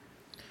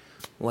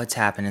What's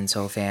happening,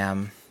 so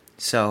fam?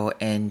 So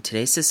in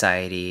today's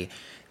society,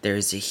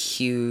 there's a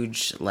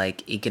huge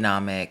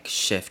economic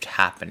shift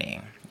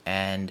happening,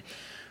 and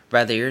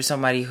whether you're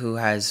somebody who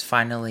has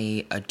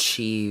finally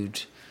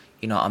achieved,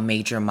 a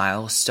major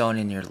milestone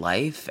in your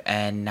life,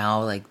 and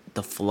now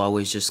the flow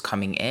is just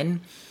coming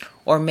in,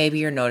 or maybe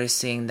you're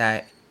noticing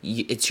that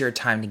it's your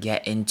time to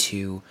get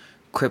into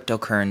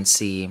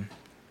cryptocurrency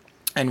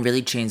and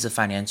really change the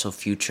financial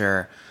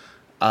future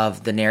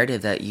of the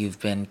narrative that you've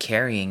been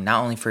carrying,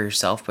 not only for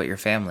yourself, but your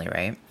family,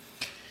 right?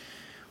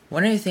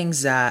 One of the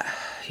things that,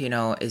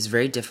 is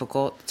very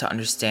difficult to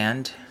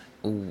understand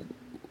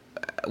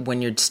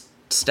when you're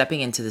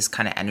stepping into this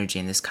kind of energy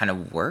and this kind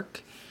of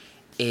work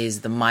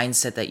is the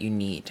mindset that you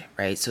need,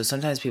 right? So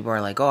sometimes people are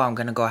like, oh, I'm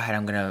going to go ahead,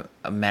 I'm going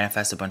to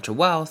manifest a bunch of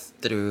wealth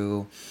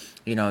through,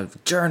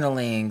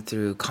 journaling,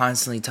 through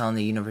constantly telling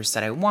the universe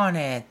that I want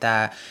it,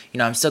 that,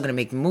 I'm still going to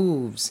make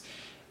moves.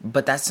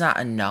 But that's not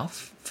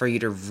enough for you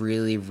to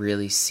really,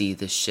 really see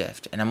the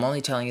shift. And I'm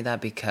only telling you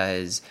that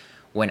because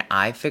when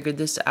I figured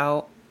this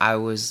out, I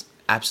was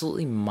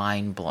absolutely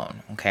mind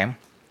blown, okay?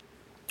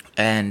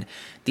 And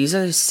these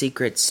are the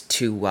secrets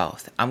to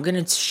wealth. I'm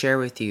going to share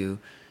with you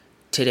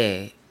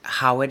today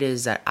how it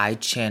is that I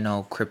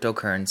channel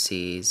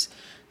cryptocurrencies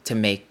to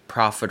make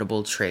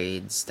profitable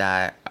trades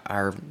that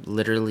are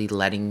literally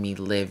letting me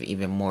live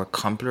even more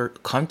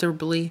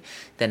comfortably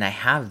than I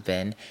have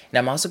been. And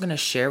I'm also going to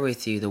share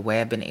with you the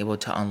way I've been able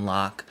to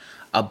unlock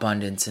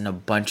abundance in a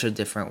bunch of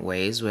different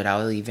ways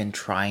without even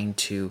trying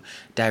to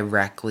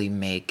directly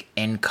make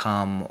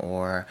income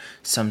or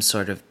some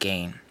sort of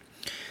gain.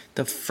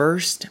 The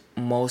first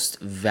most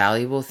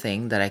valuable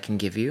thing that I can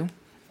give you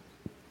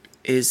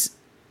is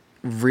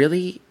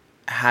really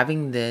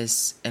having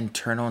this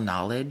internal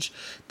knowledge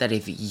that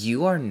if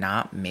you are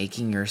not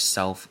making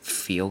yourself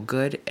feel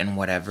good in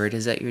whatever it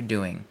is that you're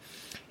doing,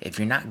 if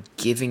you're not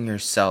giving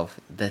yourself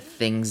the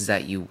things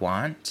that you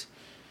want,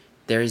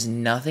 there is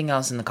nothing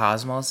else in the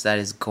cosmos that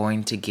is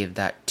going to give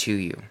that to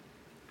you.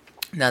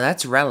 Now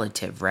that's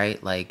relative,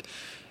 right?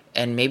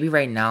 And maybe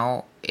right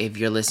now, if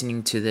you're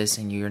listening to this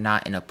and you're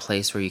not in a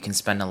place where you can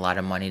spend a lot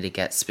of money to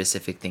get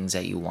specific things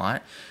that you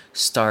want,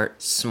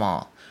 start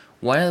small.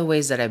 One of the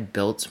ways that I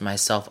built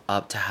myself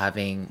up to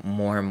having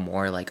more and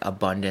more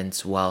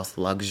abundance, wealth,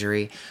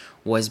 luxury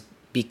was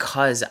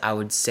because I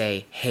would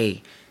say,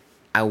 hey,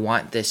 I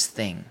want this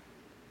thing.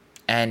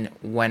 And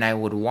when I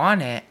would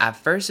want it, at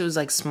first it was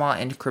small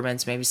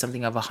increments, maybe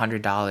something of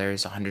 $100,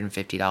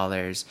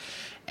 $150.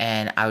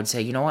 And I would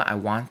say, you know what, I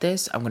want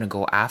this. I'm going to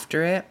go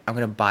after it. I'm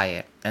going to buy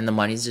it. And the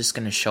money's just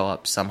going to show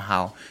up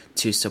somehow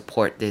to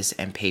support this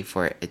and pay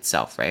for it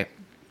itself, right?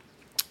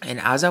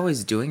 And as I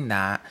was doing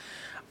that,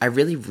 I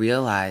really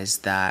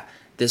realized that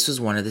this was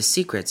one of the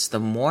secrets. The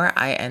more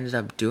I ended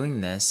up doing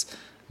this,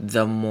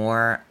 the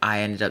more I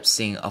ended up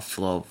seeing a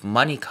flow of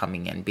money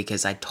coming in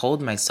because I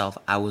told myself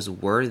I was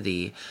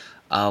worthy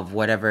of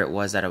whatever it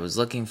was that I was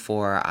looking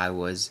for. I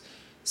was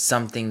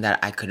something that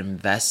I could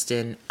invest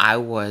in. I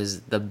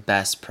was the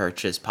best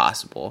purchase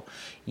possible.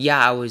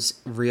 Yeah, I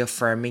was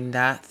reaffirming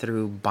that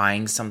through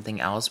buying something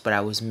else, but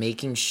I was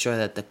making sure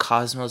that the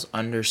cosmos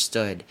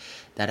understood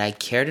that I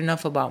cared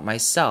enough about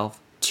myself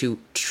to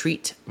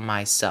treat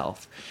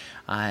myself.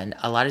 And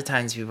a lot of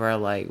times people are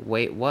like,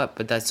 wait, what?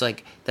 But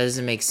that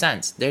doesn't make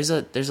sense. There's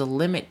a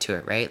limit to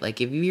it, right?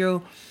 If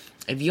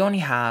you only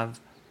have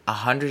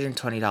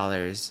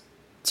 $120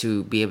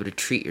 to be able to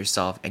treat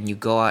yourself and you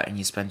go out and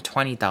you spend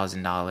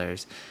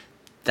 $20,000,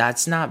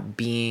 that's not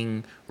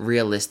being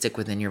realistic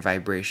within your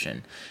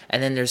vibration.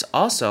 And then there's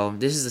also,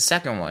 this is the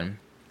second one,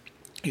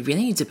 you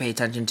really need to pay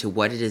attention to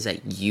what it is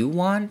that you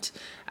want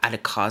at a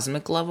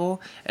cosmic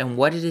level and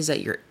what it is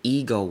that your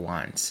ego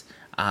wants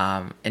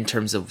in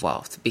terms of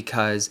wealth.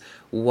 Because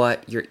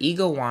what your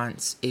ego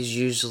wants is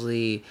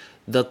usually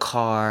the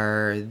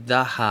car,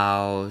 the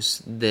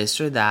house,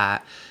 this or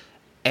that.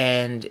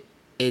 And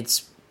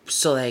it's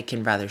so that it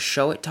can rather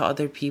show it to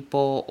other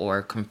people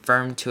or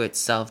confirm to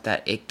itself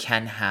that it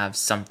can have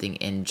something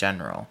in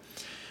general.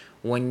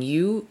 When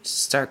you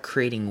start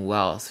creating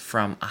wealth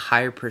from a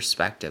higher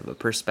perspective, a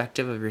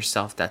perspective of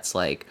yourself that's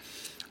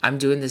I'm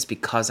doing this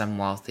because I'm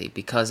wealthy,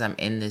 because I'm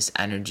in this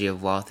energy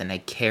of wealth and I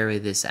carry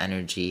this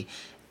energy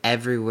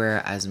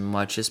everywhere as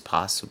much as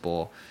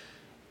possible,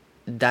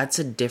 that's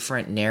a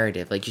different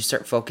narrative. You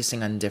start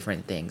focusing on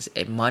different things.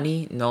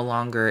 Money no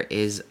longer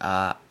is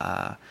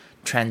a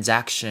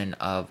transaction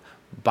of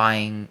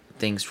buying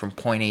things from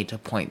point A to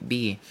point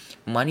B.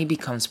 Money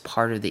becomes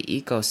part of the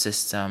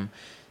ecosystem,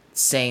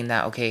 saying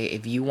that, okay,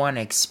 if you want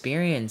to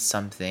experience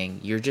something,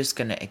 you're just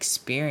going to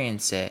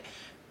experience it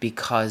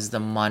because the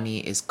money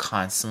is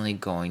constantly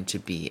going to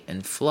be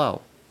in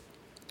flow.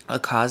 A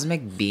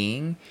cosmic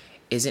being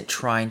isn't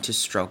trying to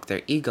stroke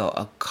their ego.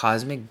 A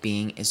cosmic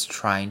being is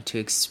trying to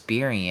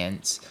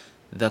experience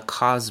the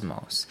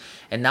cosmos.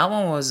 And that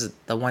one was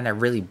the one that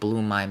really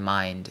blew my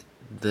mind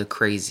the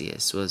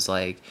craziest. Was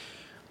I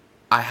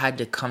had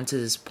to come to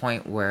this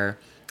point where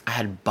I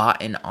had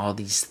bought in all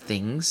these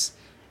things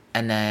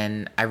And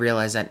then I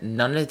realized that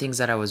none of the things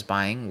that I was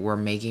buying were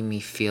making me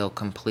feel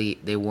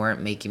complete. They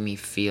weren't making me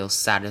feel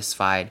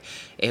satisfied.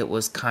 It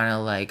was kind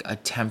of like a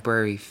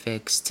temporary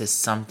fix to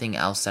something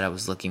else that I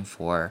was looking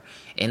for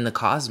in the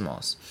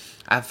cosmos.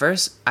 At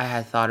first, I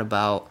had thought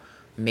about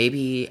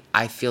maybe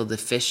I feel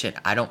deficient.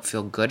 I don't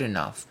feel good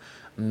enough.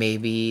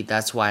 Maybe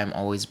that's why I'm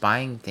always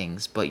buying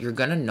things. But you're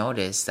going to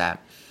notice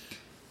that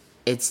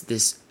it's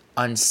this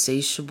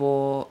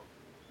unsatiable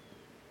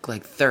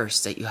like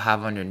thirst that you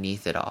have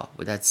underneath it all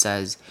that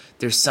says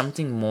there's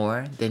something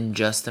more than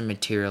just the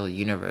material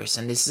universe.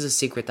 And this is a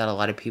secret that a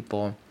lot of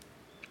people,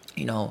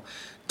 you know,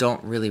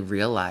 don't really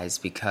realize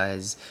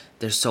because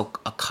they're so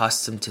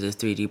accustomed to the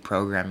 3D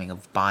programming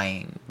of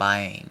buying,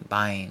 buying,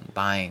 buying,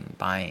 buying,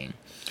 buying.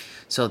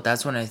 So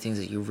that's one of the things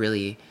that you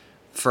really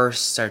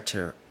first start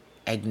to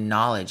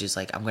acknowledge is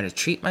like, I'm going to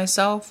treat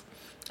myself,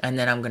 and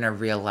then I'm going to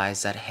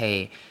realize that,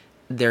 hey,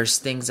 there's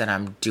things that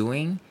I'm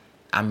doing.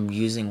 I'm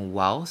using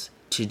wealth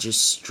to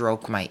just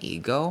stroke my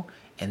ego,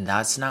 and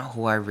that's not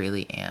who I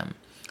really am.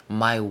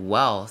 My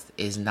wealth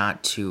is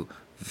not to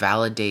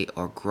validate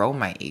or grow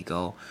my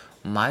ego.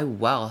 My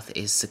wealth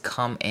is to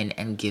come in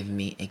and give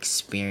me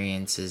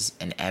experiences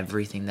in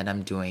everything that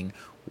I'm doing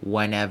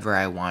whenever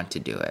I want to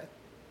do it.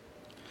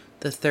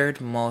 The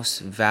third most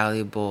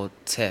valuable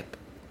tip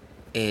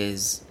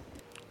is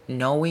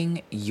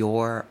knowing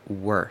your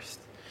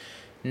worth.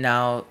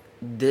 Now,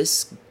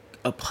 this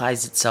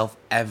applies itself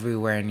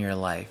everywhere in your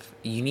life.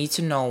 You need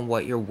to know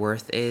what your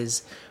worth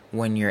is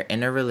when you're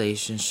in a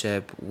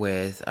relationship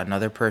with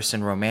another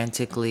person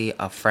romantically,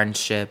 a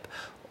friendship,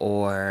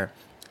 or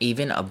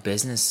even a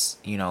business,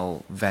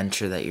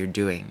 venture that you're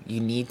doing. You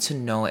need to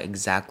know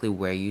exactly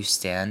where you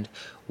stand,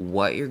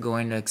 what you're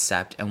going to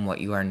accept, and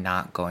what you are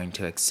not going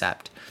to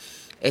accept.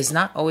 It's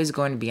not always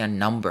going to be a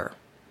number.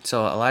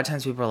 So a lot of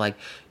times people are like,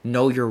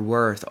 know your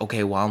worth.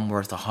 Okay, well, I'm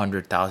worth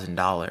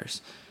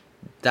 $100,000.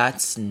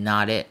 That's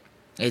not it.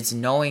 It's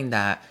knowing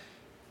that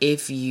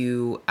if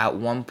you at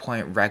one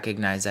point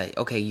recognize that,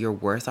 okay, you're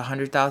worth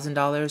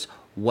 $100,000,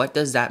 what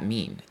does that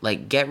mean?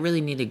 Like, get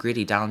really nitty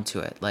gritty down to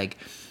it. Like,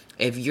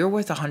 if you're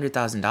worth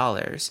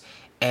 $100,000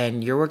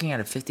 and you're working at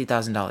a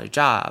 $50,000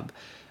 job,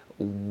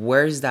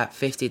 where's that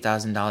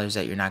 $50,000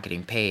 that you're not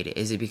getting paid?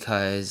 Is it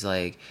because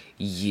like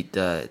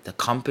the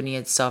company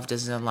itself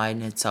doesn't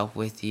align itself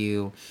with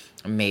you?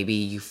 Maybe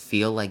you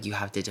feel like you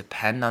have to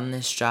depend on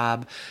this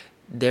job.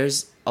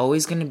 There's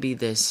always going to be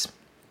this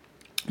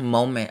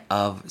moment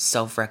of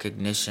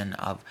self-recognition,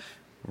 of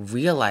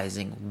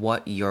realizing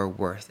what your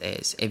worth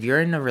is. If you're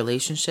in a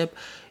relationship,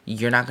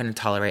 you're not going to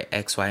tolerate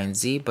X, Y, and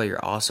Z, but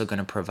you're also going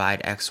to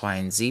provide X, Y,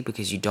 and Z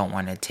because you don't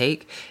want to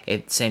take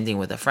it. Same thing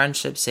with a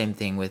friendship. Same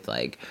thing with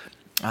like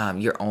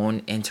your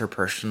own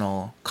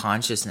interpersonal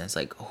consciousness.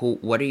 Like,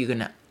 what are you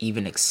gonna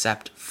even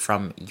accept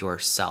from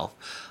yourself?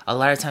 A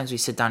lot of times we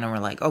sit down and we're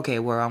like, okay,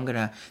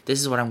 this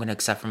is what I'm gonna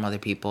accept from other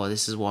people.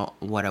 This is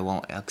what I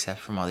won't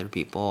accept from other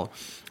people,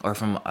 or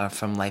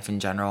from life in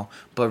general.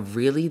 But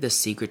really, the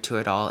secret to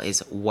it all is,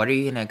 what are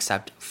you gonna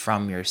accept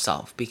from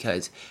yourself?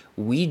 Because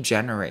we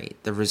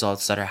generate the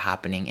results that are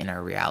happening in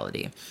our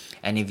reality.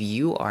 And if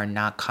you are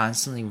not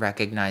constantly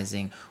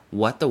recognizing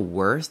what the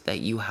worth that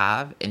you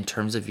have in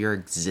terms of your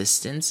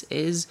existence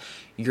is,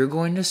 you're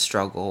going to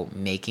struggle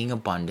making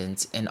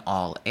abundance in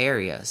all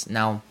areas.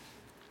 Now,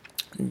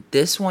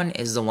 this one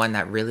is the one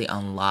that really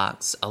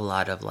unlocks a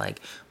lot of like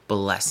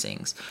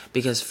blessings,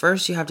 because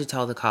first you have to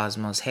tell the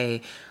cosmos,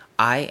 hey,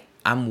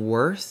 I'm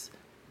worth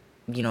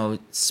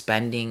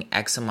spending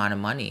X amount of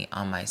money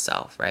on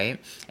myself, right?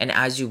 And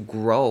as you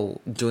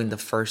grow doing the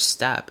first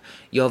step,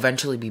 you'll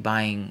eventually be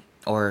buying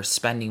or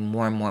spending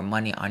more and more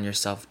money on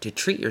yourself to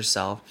treat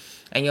yourself.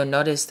 And you'll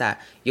notice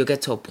that you'll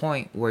get to a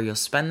point where you'll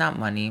spend that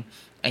money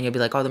and you'll be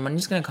like, oh, the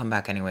money's going to come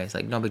back anyways.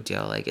 Like, no big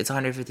deal. Like, it's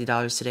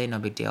 $150 today, no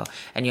big deal.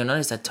 And you'll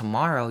notice that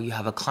tomorrow you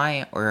have a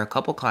client or a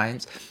couple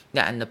clients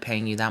that end up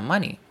paying you that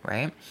money,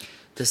 right?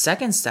 The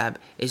second step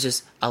is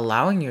just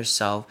allowing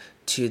yourself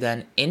to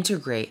then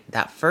integrate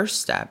that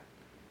first step.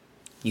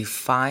 You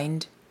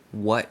find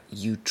what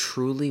you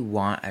truly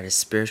want at a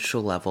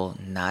spiritual level,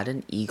 not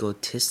an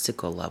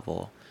egotistical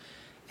level.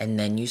 And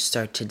then you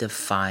start to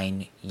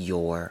define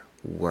your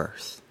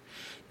worth.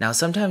 Now,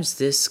 sometimes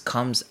this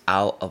comes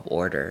out of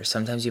order.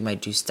 Sometimes you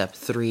might do step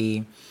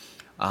 3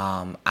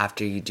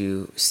 after you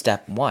do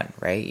step 1,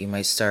 right? You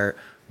might start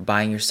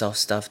buying yourself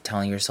stuff,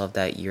 telling yourself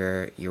that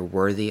you're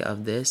worthy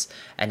of this,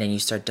 and then you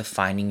start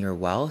defining your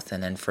wealth,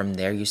 and then from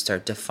there you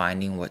start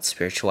defining what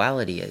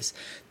spirituality is.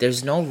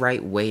 There's no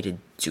right way to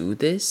do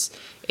this.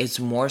 It's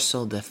more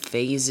so the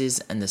phases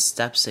and the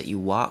steps that you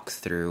walk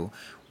through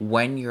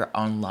when you're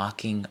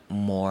unlocking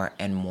more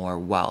and more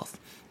wealth.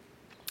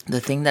 The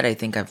thing that I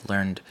think I've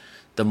learned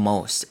the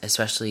most,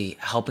 especially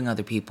helping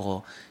other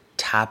people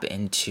tap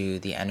into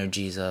the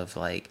energies of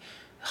like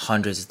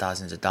hundreds of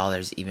thousands of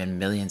dollars, even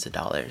millions of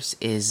dollars,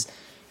 is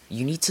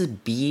you need to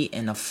be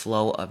in a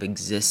flow of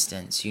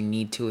existence. You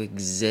need to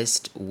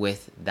exist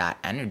with that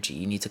energy.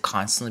 You need to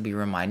constantly be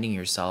reminding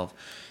yourself,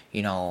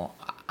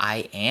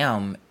 I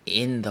am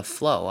in the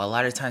flow. A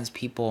lot of times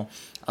people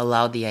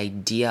allow the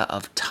idea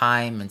of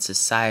time and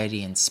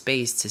society and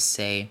space to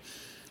say,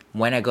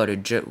 when I go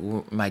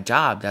to my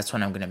job, that's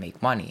when I'm going to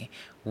make money.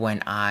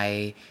 When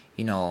I,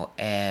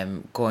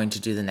 am going to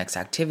do the next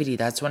activity,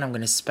 that's when I'm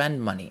going to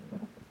spend money.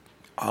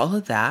 All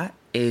of that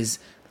is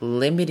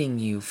limiting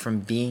you from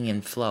being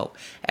in flow.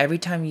 Every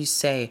time you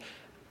say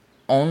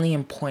only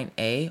in point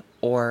A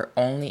or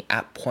only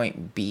at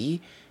point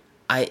B,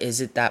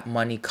 is it that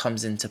money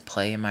comes into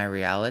play in my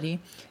reality?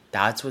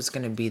 That's what's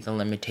going to be the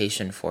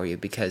limitation for you,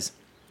 because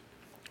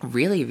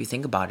really, if you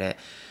think about it,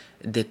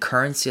 the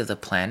currency of the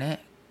planet,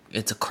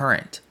 it's a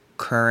currency,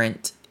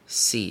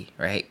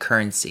 right?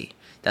 Currency.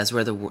 That's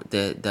where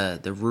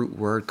the root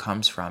word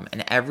comes from.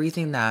 And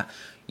everything that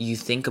you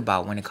think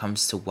about when it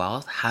comes to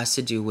wealth has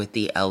to do with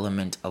the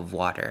element of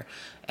water.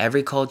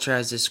 Every culture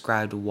has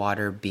described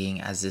water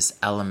being as this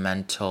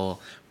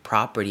elemental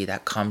property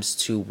that comes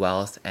to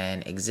wealth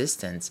and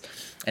existence.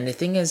 And the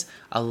thing is,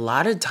 a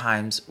lot of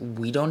times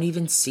we don't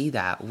even see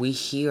that. We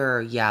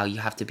hear, yeah, you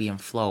have to be in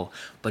flow,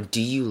 but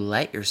do you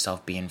let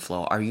yourself be in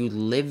flow? Are you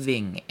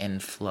living in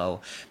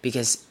flow?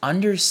 Because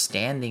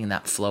understanding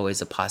that flow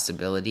is a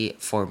possibility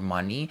for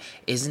money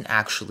isn't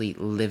actually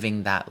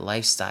living that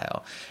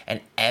lifestyle.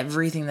 And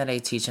everything that I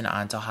teach in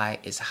Antohai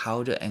is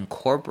how to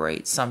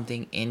incorporate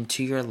something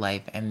into your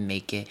life and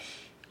make it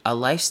a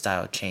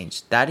lifestyle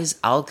change. That is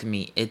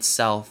alchemy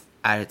itself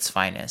at its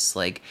finest.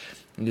 Like,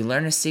 you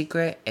learn a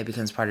secret, it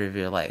becomes part of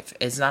your life.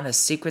 It's not a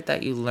secret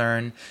that you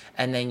learn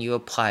and then you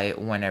apply it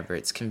whenever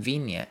it's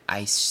convenient.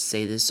 I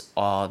say this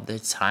all the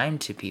time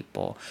to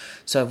people.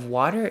 So if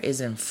water is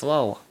in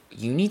flow,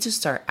 you need to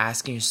start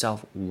asking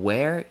yourself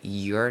where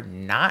you're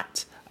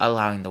not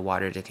allowing the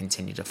water to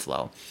continue to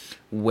flow.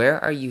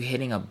 Where are you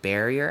hitting a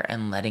barrier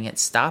and letting it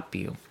stop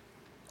you?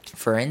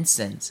 For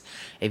instance,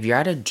 if you're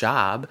at a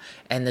job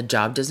and the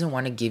job doesn't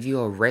want to give you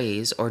a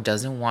raise or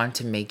doesn't want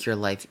to make your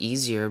life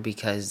easier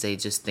because they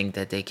just think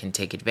that they can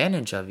take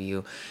advantage of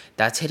you,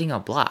 that's hitting a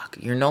block.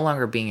 You're no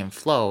longer being in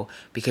flow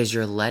because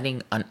you're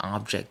letting an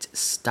object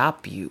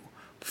stop you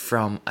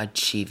from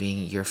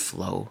achieving your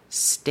flow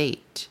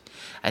state.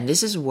 And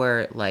this is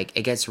where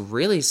it gets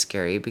really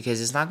scary,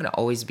 because it's not going to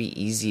always be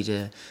easy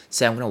to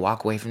say, I'm going to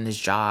walk away from this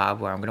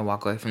job, or I'm going to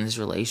walk away from this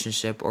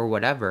relationship, or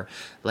whatever.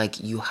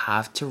 You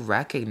have to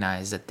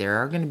recognize that there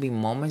are going to be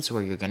moments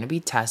where you're going to be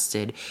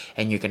tested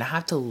and you're going to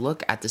have to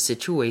look at the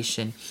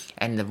situation.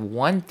 And the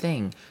one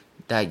thing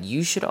that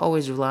you should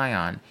always rely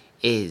on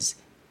is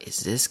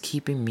this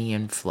keeping me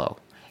in flow?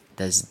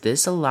 Does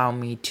this allow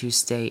me to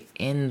stay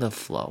in the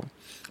flow?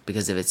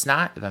 Because if it's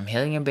not, if I'm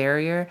hitting a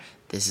barrier,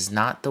 this is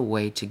not the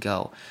way to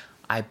go.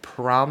 I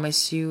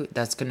promise you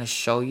that's going to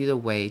show you the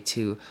way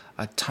to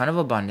a ton of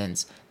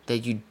abundance that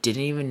you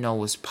didn't even know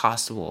was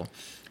possible,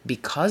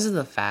 because of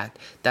the fact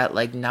that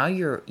now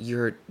you're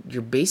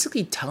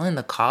basically telling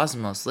the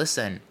cosmos,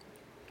 listen,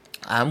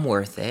 I'm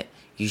worth it.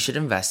 You should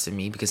invest in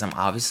me because I'm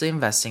obviously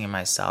investing in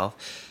myself.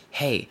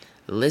 Hey,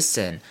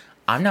 listen,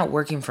 I'm not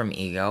working from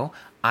ego.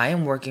 I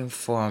am working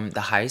from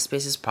the highest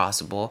spaces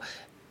possible.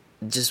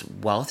 Just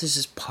wealth is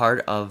just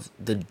part of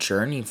the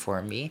journey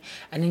for me.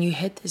 And then you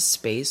hit this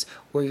space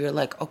where you're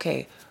like,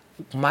 okay,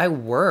 my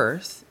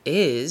worth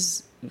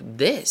is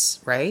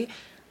this, right?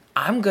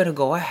 I'm going to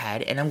go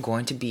ahead and I'm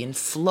going to be in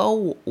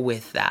flow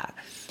with that.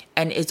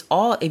 And it's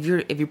all, if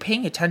you're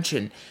paying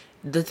attention,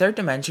 the third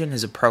dimension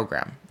is a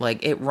program.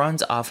 It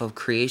runs off of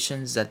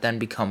creations that then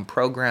become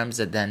programs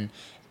that then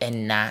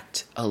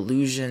enact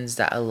illusions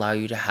that allow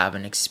you to have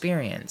an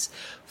experience.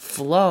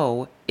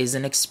 Flow is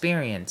an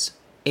experience.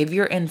 If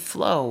you're in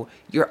flow,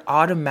 you're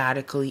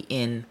automatically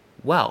in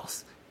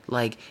wealth.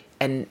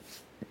 And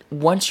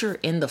once you're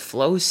in the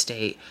flow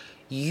state,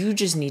 you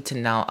just need to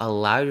now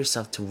allow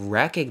yourself to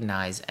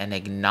recognize and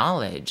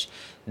acknowledge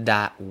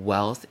that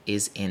wealth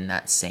is in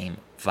that same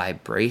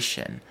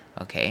vibration.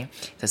 Okay?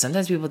 Because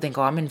sometimes people think,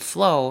 oh, I'm in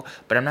flow,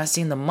 but I'm not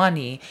seeing the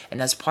money. And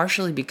that's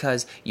partially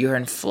because you're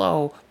in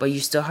flow, but you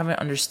still haven't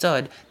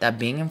understood that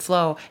being in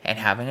flow and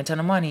having a ton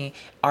of money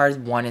are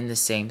one and the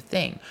same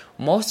thing.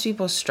 Most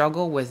people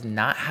struggle with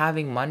not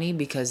having money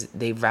because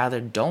they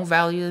rather don't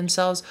value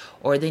themselves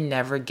or they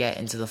never get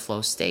into the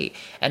flow state.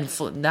 And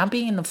not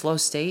being in the flow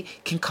state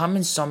can come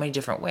in so many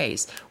different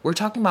ways. We're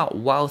talking about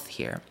wealth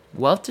here.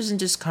 Wealth doesn't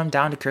just come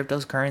down to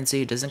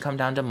cryptocurrency. It doesn't come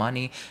down to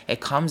money.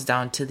 It comes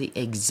down to the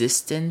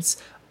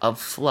existence of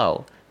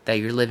flow that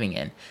you're living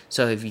in.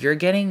 So if you're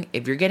getting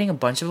a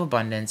bunch of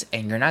abundance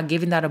and you're not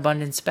giving that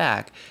abundance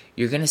back,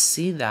 you're going to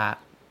see that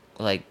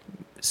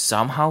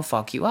somehow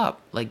fuck you up.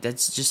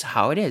 That's just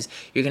how it is.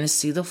 You're going to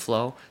see the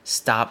flow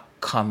stop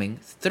coming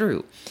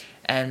through.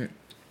 And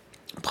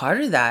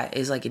part of that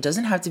is it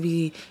doesn't have to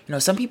be,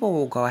 some people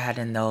will go ahead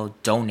and they'll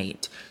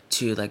donate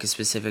to a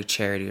specific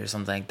charity or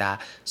something like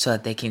that so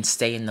that they can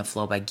stay in the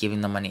flow by giving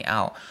the money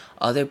out.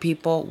 Other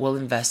people will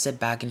invest it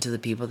back into the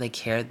people they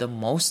care the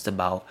most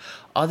about.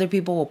 Other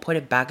people will put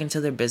it back into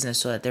their business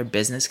so that their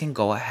business can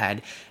go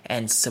ahead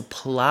and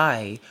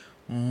supply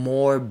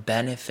more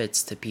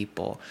benefits to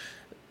people.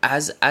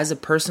 as a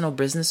personal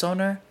business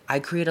owner, I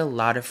create a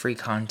lot of free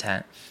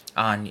content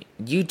on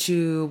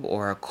YouTube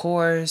or a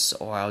course,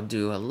 or I'll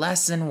do a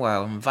lesson where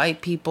I'll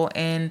invite people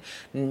in,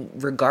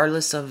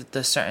 regardless of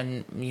the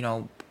certain,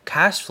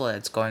 cash flow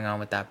that's going on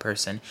with that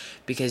person,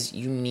 because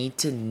you need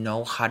to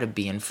know how to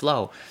be in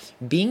flow.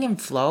 Being in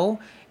flow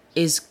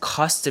is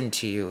custom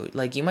to you.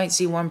 Like, you might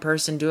see one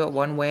person do it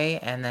one way,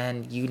 and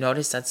then you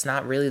notice that's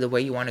not really the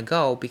way you want to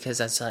go, because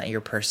that's not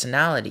your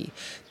personality.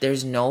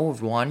 There's no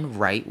one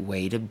right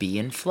way to be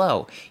in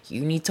flow.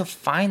 You need to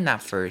find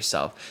that for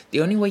yourself.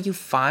 The only way you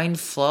find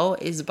flow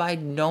is by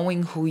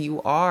knowing who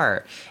you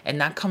are.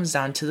 And that comes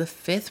down to the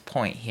fifth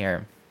point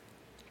here.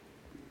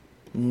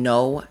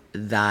 Know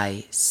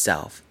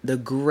thyself. The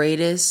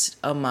greatest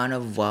amount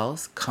of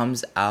wealth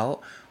comes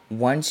out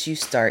once you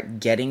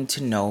start getting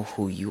to know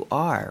who you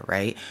are,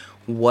 right?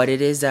 What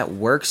it is that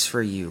works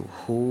for you,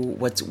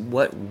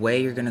 what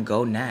way you're gonna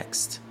go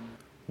next,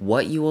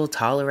 what you will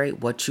tolerate,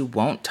 what you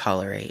won't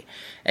tolerate.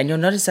 And you'll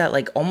notice that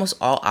like almost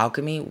all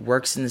alchemy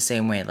works in the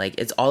same way. Like,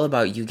 it's all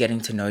about you getting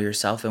to know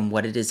yourself and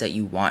what it is that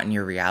you want in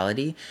your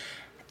reality,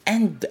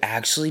 and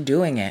actually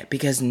doing it,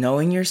 because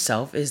knowing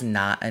yourself is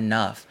not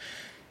enough.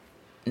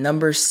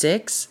 Number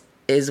 6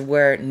 is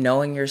where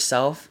knowing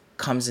yourself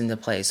comes into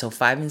play. So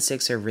 5 and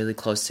 6 are really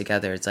close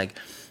together. It's like,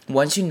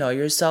 once you know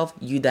yourself,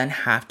 you then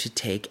have to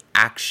take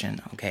action,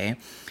 okay?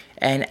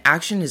 And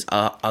action is,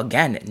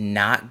 again,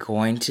 not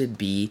going to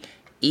be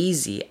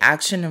easy.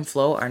 Action and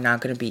flow are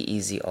not going to be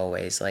easy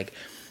always. Like,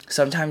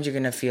 sometimes you're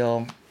going to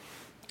feel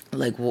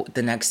like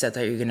the next step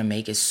that you're going to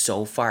make is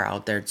so far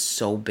out there, it's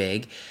so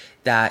big,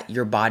 that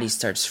your body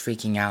starts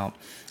freaking out.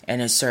 And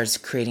it starts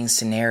creating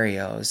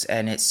scenarios,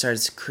 and it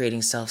starts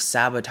creating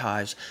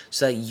self-sabotage,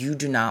 so that you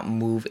do not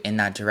move in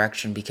that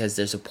direction, because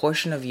there's a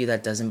portion of you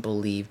that doesn't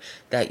believe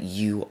that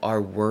you are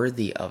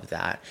worthy of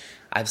that.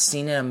 I've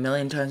seen it a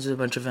million times with a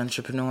bunch of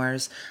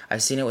entrepreneurs.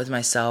 I've seen it with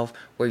myself,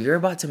 where you're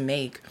about to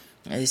make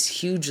this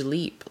huge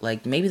leap.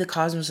 Like, maybe the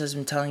cosmos has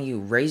been telling you,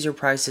 raise your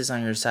prices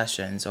on your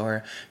sessions,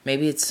 or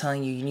maybe it's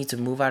telling you need to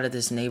move out of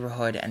this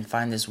neighborhood and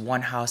find this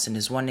one house in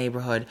this one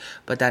neighborhood,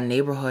 but that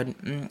neighborhood,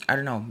 I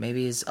don't know,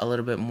 maybe is a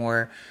little bit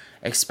more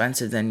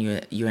expensive than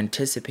you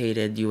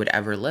anticipated you would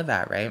ever live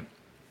at, right?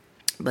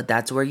 But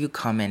that's where you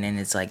come in, and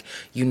it's like,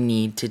 you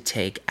need to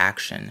take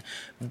action.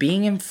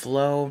 Being in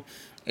flow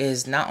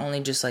is not only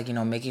just like,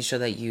 making sure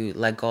that you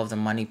let go of the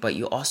money, but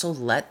you also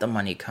let the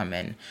money come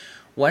in.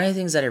 One of the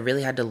things that I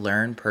really had to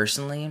learn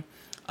personally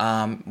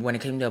when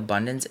it came to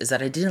abundance is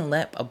that I didn't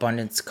let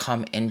abundance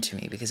come into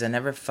me, because I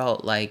never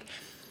felt like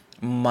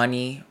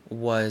money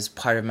was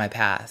part of my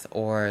path,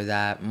 or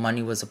that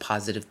money was a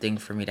positive thing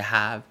for me to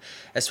have.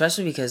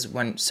 Especially because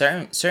when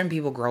certain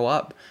people grow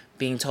up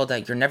being told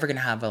that you're never going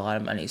to have a lot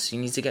of money, so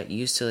you need to get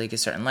used to like a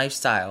certain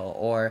lifestyle,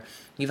 or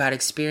you've had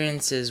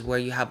experiences where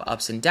you have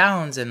ups and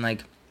downs, and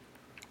like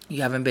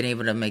you haven't been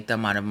able to make the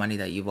amount of money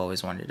that you've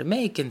always wanted to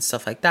make and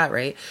stuff like that,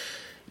 right?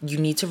 You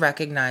need to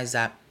recognize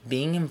that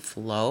being in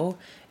flow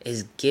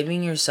is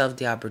giving yourself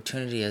the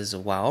opportunity as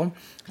well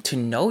to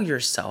know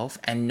yourself,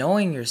 and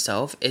knowing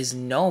yourself is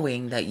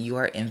knowing that you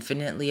are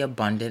infinitely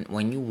abundant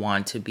when you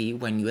want to be,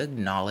 when you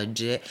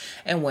acknowledge it,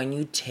 and when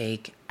you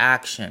take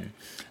action.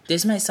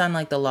 This might sound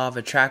like the law of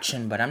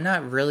attraction, but I'm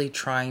not really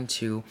trying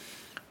to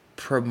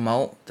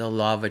promote the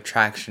law of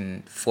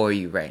attraction for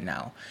you right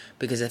now,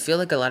 because I feel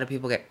like a lot of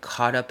people get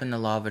caught up in the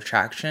law of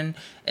attraction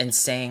and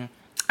saying,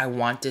 I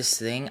want this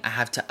thing, I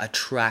have to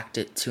attract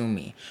it to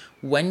me.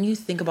 When you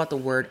think about the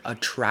word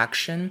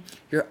attraction,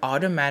 you're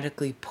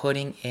automatically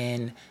putting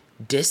in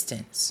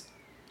distance.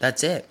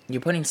 That's it.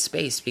 You're putting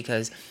space,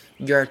 because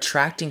you're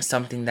attracting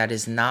something that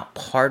is not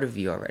part of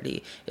you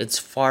already. It's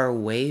far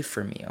away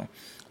from you.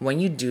 When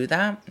you do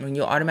that, when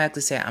you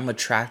automatically say,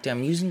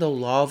 I'm using the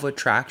law of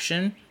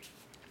attraction,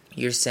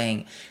 you're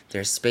saying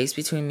there's space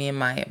between me and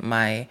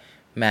my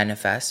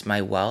manifest,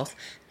 my wealth.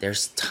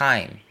 There's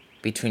time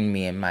between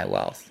me and my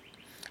wealth.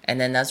 And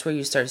then that's where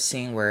you start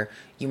seeing where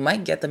you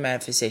might get the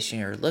manifestation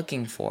you're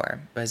looking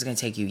for, but it's going to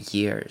take you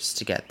years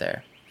to get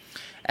there.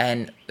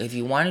 And if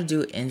you want to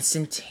do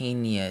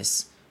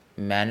instantaneous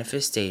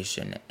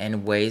manifestation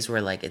in ways where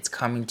like it's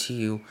coming to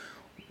you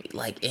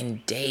like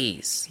in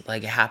days,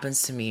 like it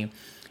happens to me,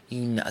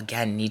 you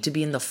again need to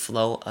be in the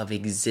flow of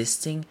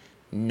existing,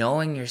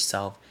 knowing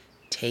yourself,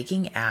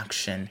 taking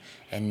action,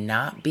 and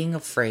not being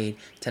afraid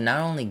to not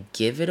only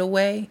give it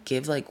away,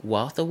 give like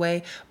wealth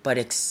away, but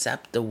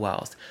accept the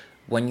wealth.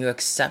 When you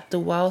accept the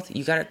wealth,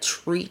 you got to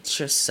treat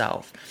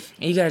yourself.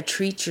 And you got to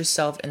treat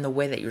yourself in the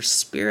way that your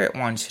spirit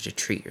wants you to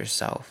treat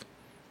yourself.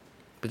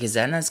 Because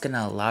then that's going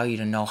to allow you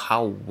to know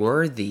how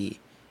worthy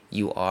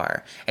you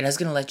are. And that's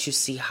going to let you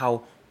see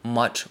how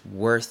much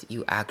worth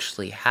you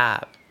actually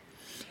have.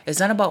 It's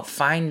not about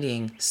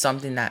finding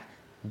something that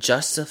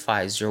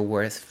justifies your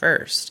worth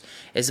first.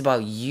 It's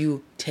about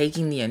you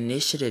taking the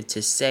initiative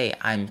to say,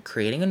 I'm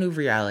creating a new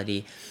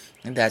reality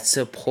that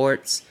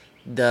supports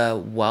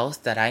the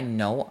wealth that I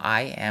know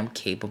I am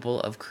capable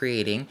of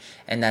creating,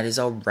 and that is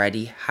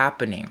already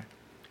happening.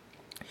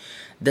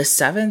 The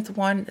seventh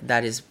one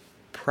that is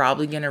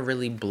probably going to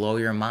really blow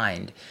your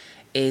mind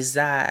is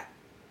that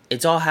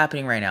it's all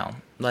happening right now.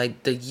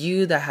 Like the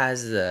you that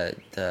has the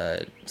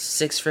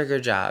 6-figure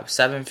job,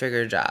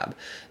 7-figure job,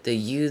 the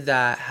you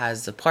that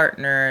has the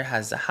partner,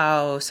 has the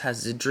house,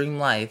 has the dream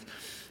life,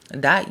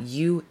 that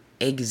you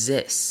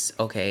exists,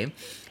 okay?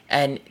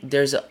 And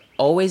there's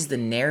always the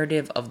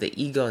narrative of the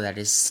ego that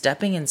is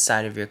stepping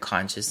inside of your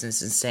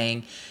consciousness and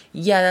saying,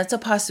 yeah, that's a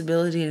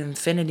possibility in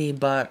infinity,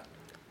 but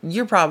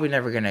you're probably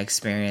never going to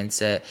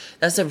experience it.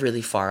 That's a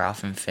really far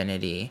off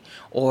infinity.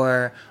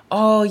 Or,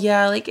 oh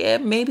yeah, like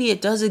maybe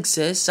it does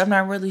exist. I'm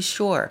not really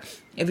sure.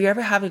 If you're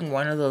ever having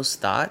one of those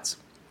thoughts,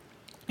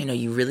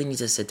 you really need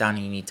to sit down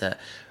and you need to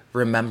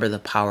remember the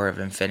power of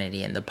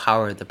infinity and the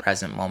power of the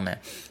present moment,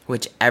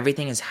 which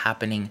everything is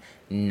happening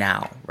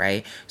now,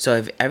 right? So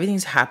if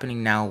everything's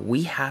happening now,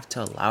 we have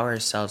to allow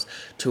ourselves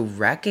to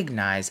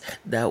recognize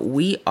that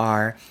we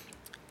are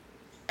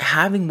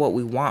having what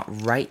we want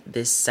right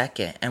this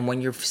second. And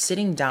when you're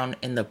sitting down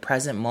in the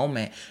present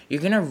moment,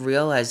 you're going to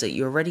realize that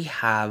you already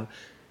have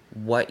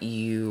what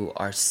you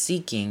are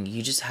seeking.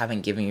 You just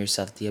haven't given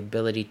yourself the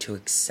ability to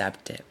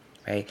accept it,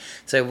 right?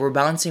 So we're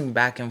bouncing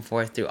back and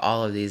forth through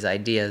all of these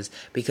ideas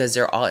because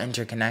they're all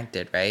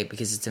interconnected, right?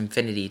 Because it's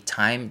infinity.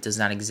 Time does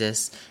not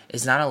exist.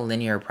 It's not a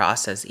linear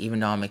process,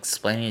 even though I'm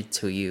explaining it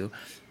to you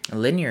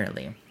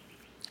linearly.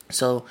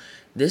 So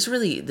this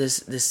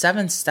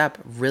 7th step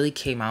really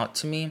came out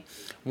to me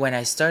when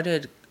I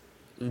started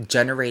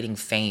generating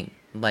fame.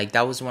 Like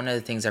that was one of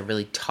the things that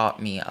really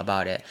taught me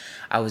about it.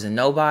 I was a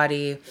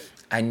nobody.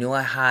 I knew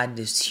I had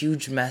this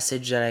huge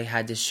message that I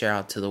had to share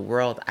out to the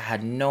world. I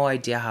had no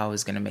idea how I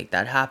was going to make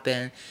that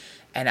happen.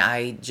 And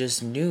I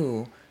just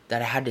knew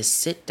that I had to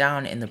sit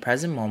down in the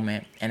present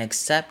moment and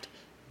accept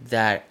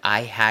that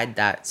I had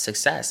that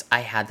success. I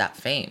had that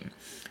fame.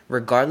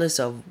 Regardless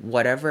of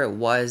whatever it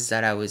was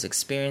that I was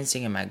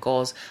experiencing in my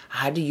goals, I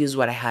had to use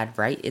what I had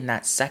right in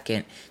that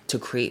second to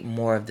create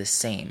more of the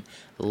same.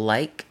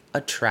 Like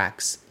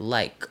attracts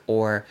like,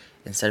 or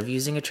instead of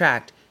using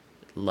attract,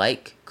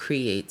 like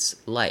creates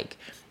like.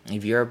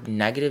 If you're a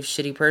negative,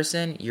 shitty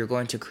person, you're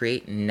going to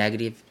create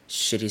negative,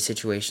 shitty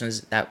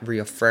situations that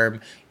reaffirm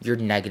your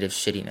negative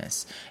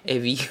shittiness.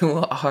 If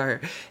you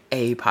are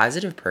a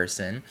positive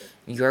person,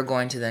 you're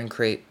going to then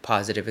create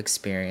positive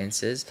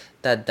experiences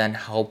that then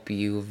help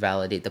you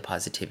validate the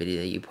positivity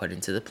that you put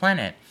into the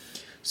planet.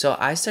 So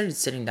I started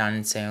sitting down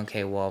and saying,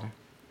 okay, well,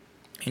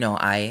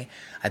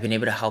 I've been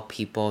able to help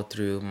people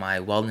through my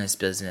wellness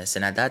business.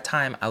 And at that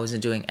time, I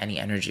wasn't doing any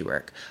energy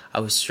work.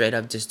 I was straight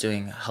up just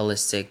doing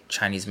holistic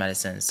Chinese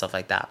medicine and stuff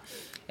like that.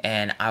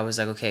 And I was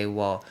like, okay,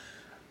 well,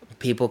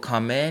 people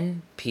come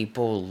in,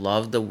 people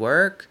love the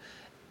work.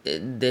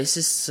 They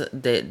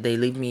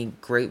leave me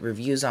great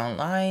reviews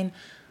online.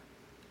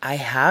 I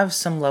have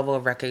some level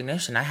of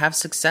recognition. I have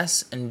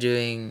success in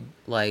doing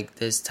like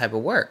this type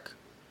of work.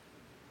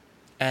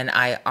 And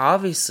I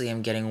obviously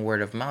am getting word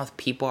of mouth.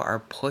 People are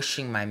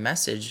pushing my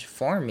message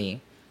for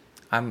me.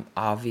 I'm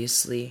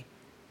obviously,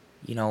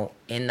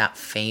 in that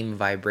fame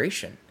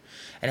vibration.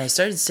 And I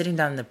started sitting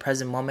down in the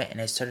present moment and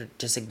I started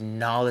just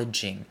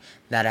acknowledging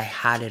that I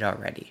had it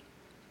already.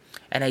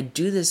 And I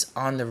do this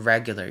on the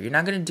regular. You're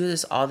not going to do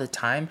this all the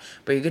time,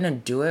 but you're going to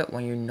do it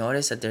when you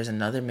notice that there's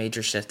another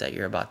major shift that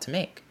you're about to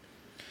make.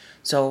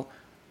 So,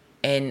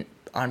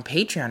 on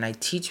Patreon, I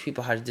teach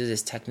people how to do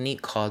this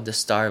technique called the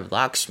Star of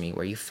Lakshmi,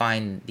 where you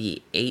find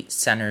the 8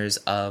 centers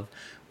of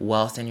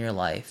wealth in your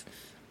life,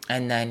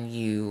 and then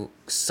you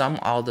sum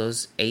all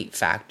those 8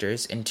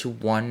 factors into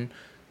one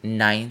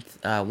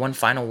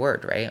final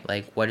word, right?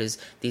 Like, what is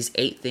these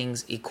 8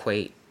 things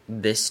equate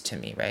this to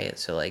me, right?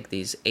 So, like,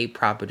 these 8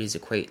 properties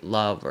equate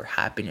love or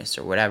happiness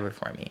or whatever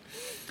for me.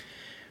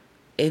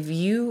 If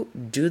you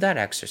do that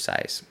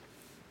exercise,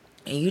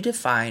 and you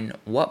define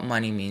what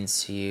money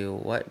means to you,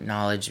 what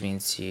knowledge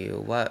means to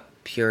you, what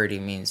purity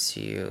means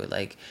to you,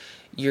 like,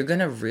 you're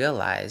going to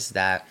realize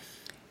that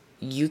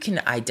you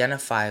can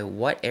identify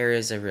what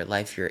areas of your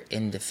life you're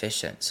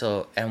indeficient.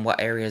 So, and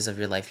what areas of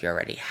your life you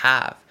already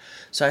have.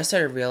 So I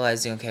started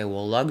realizing, okay,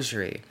 well,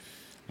 luxury.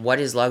 What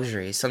is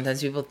luxury?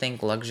 Sometimes people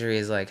think luxury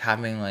is like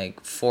having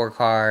like 4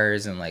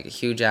 cars and like a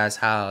huge ass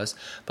house.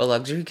 But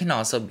luxury can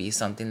also be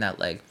something that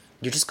like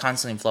you're just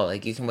constantly flow.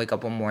 Like you can wake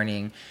up one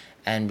morning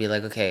and be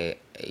like, okay,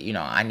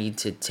 I need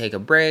to take a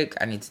break.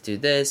 I need to do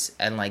this.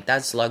 And like,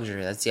 that's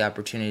luxury. That's the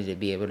opportunity to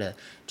be able to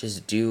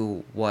just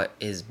do what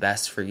is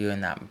best for you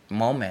in that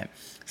moment.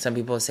 Some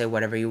people say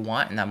whatever you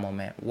want in that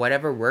moment,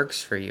 whatever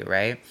works for you,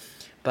 right?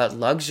 But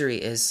luxury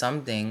is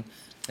something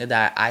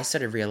that I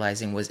started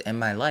realizing was in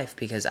my life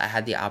because I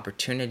had the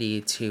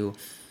opportunity to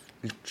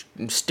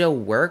still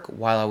work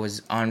while I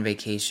was on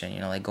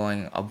vacation, like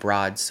going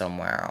abroad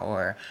somewhere,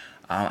 or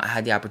I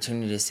had the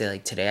opportunity to say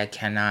like, today I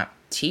cannot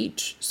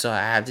teach, so I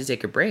have to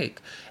take a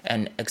break,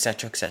 and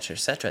etc, etc,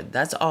 etc.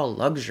 That's all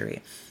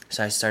luxury.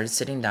 So I started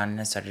sitting down and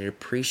I started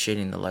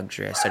appreciating the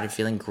luxury. I started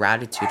feeling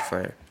gratitude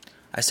for it.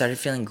 I started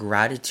feeling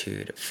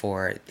gratitude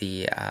for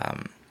the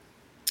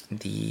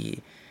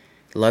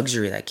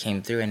luxury that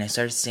came through, and I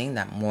started seeing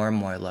that more and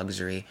more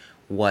luxury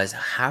was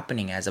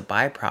happening as a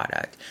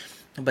byproduct.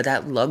 But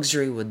that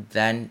luxury would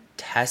then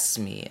test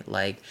me.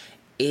 Like,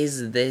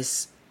 is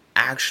this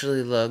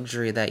actually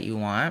luxury that you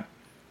want?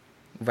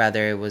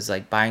 Whether it was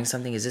like buying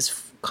something, is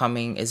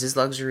this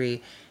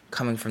luxury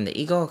coming from the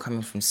ego or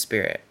coming from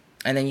spirit?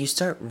 And then you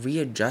start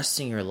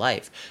readjusting your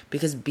life,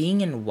 because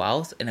being in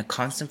wealth, in a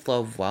constant flow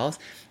of wealth,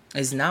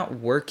 is not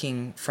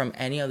working from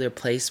any other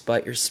place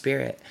but your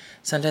spirit.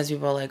 Sometimes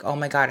people are like, oh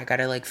my God, I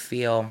gotta like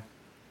feel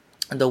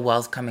the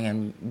wealth coming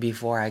in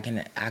before I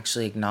can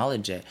actually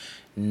acknowledge it.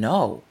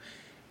 No.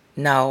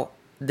 Now,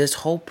 this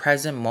whole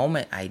present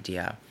moment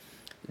idea,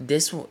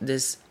 this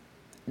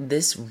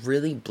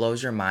really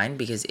blows your mind,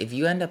 because if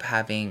you end up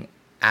having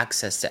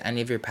access to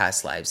any of your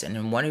past lives, and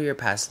in one of your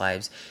past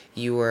lives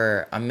you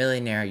were a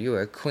millionaire, you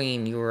were a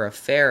queen, you were a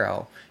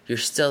pharaoh, you're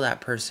still that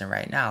person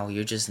right now.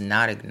 You're just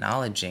not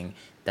acknowledging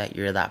that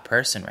you're that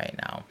person right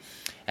now.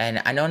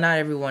 And I know not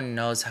everyone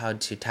knows how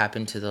to tap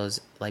into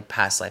those like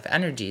past life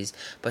energies,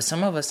 but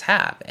some of us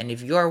have. And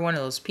if you are one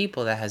of those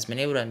people that has been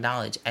able to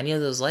acknowledge any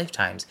of those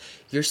lifetimes,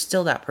 you're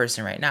still that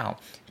person right now.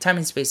 Time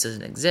and space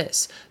doesn't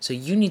exist. So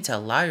you need to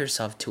allow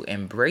yourself to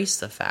embrace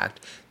the fact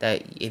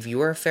that if you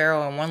were a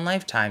pharaoh in one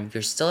lifetime,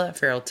 you're still that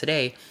pharaoh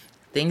today.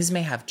 Things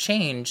may have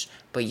changed,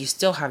 but you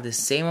still have the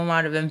same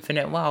amount of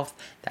infinite wealth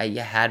that you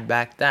had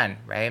back then,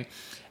 right?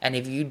 And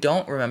if you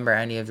don't remember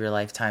any of your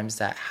lifetimes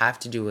that have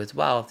to do with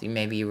wealth,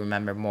 maybe you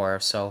remember more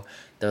so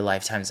the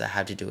lifetimes that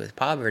have to do with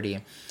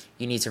poverty,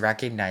 you need to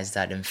recognize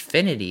that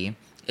infinity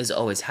is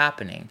always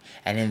happening,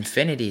 and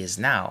infinity is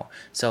now.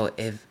 So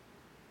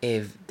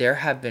if there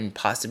have been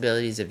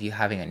possibilities of you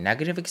having a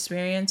negative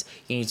experience,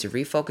 you need to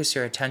refocus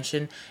your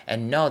attention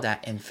and know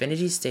that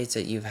infinity states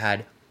that you've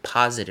had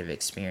positive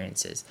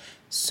experiences.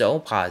 So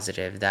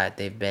positive that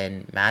they've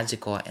been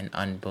magical and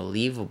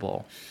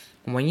unbelievable.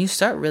 When you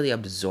start really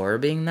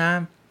absorbing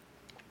that,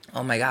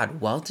 oh my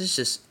God, wealth is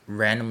just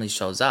randomly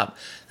shows up.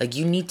 Like,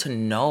 you need to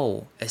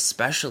know,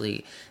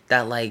 especially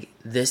that like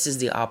this is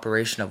the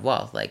operation of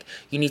wealth. Like,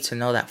 you need to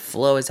know that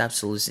flow is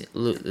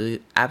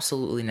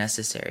absolutely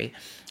necessary.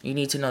 You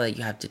need to know that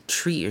you have to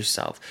treat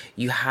yourself.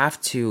 You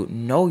have to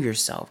know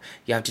yourself.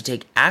 You have to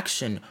take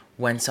action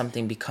when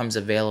something becomes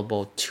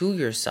available to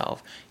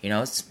yourself.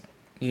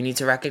 You need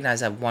to recognize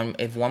that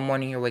if one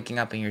morning you're waking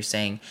up and you're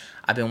saying,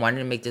 I've been wanting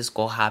to make this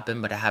goal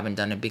happen, but I haven't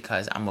done it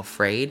because I'm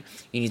afraid.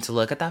 You need to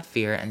look at that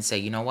fear and say,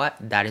 you know what?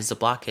 That is the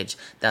blockage.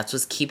 That's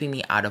what's keeping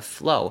me out of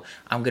flow.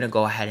 I'm going to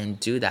go ahead and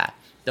do that.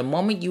 The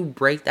moment you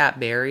break that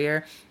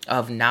barrier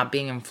of not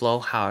being in flow,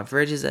 however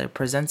it is that it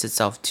presents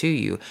itself to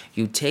you,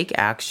 you take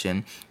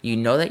action, you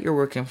know that you're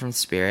working from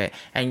spirit,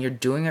 and you're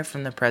doing it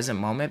from the present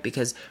moment.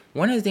 Because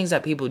one of the things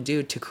that people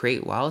do to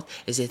create wealth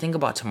is they think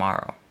about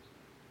tomorrow.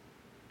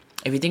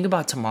 If you think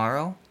about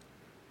tomorrow,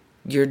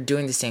 you're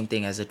doing the same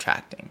thing as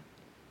attracting.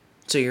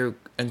 So you're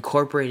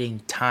incorporating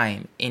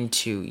time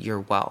into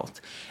your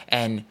wealth.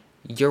 And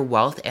your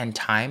wealth and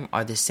time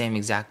are the same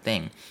exact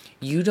thing.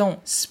 You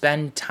don't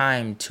spend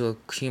time to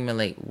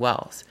accumulate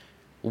wealth.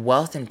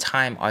 Wealth and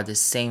time are the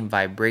same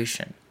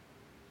vibration.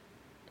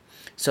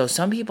 So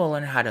some people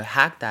learn how to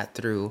hack that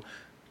through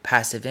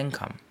passive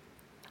income.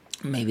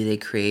 Maybe they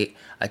create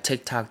a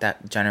TikTok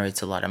that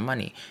generates a lot of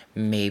money.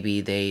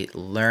 Maybe they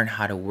learn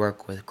how to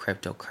work with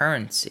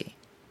cryptocurrency.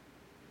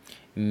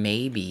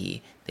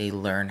 Maybe they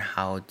learn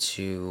how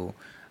to,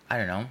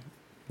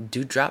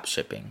 do drop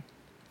shipping.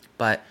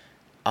 But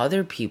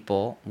other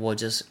people will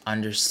just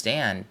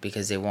understand,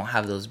 because they won't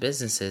have those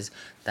businesses,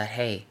 that,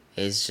 hey,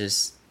 it's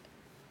just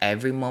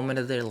every moment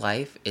of their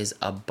life is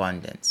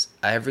abundance.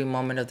 Every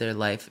moment of their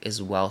life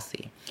is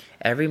wealthy.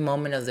 Every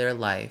moment of their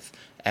life,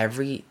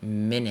 every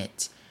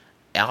minute,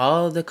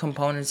 all the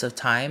components of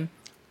time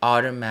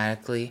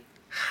automatically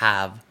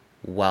have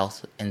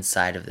wealth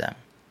inside of them.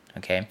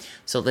 Okay,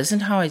 so listen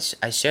to how I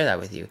share that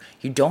with you.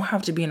 You don't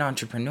have to be an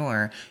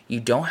entrepreneur. You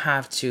don't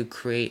have to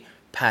create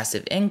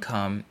passive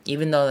income,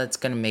 even though that's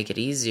going to make it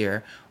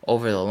easier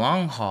over the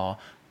long haul.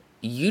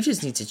 You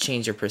just need to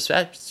change your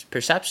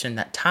perception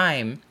that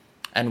time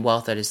and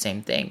wealth are the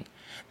same thing.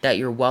 That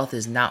your wealth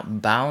is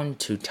not bound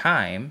to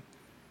time,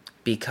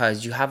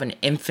 because you have an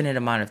infinite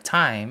amount of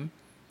time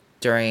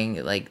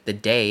during like the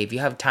day. If you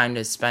have time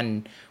to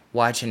spend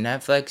watching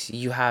Netflix,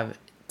 you have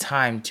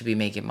time to be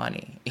making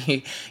money.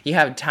 You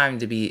have time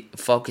to be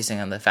focusing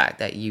on the fact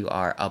that you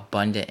are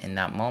abundant in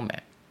that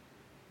moment.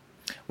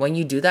 When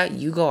you do that,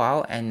 you go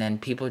out and then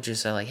people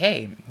just are like,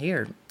 hey,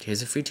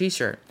 here's a free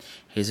t-shirt.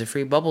 Here's a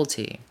free bubble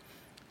tea.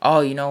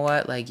 Oh, you know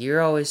what? Like,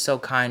 you're always so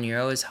kind. You're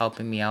always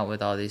helping me out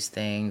with all these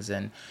things.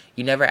 And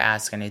you never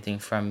ask anything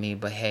from me.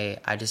 But hey,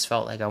 I just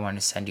felt like I wanted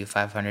to send you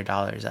 $500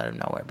 out of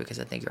nowhere because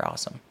I think you're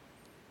awesome.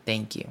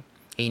 Thank you.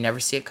 And you never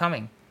see it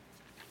coming.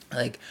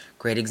 Like,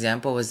 great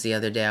example was the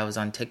other day I was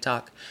on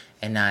TikTok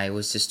and I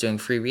was just doing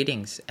free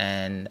readings.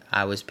 And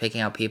I was picking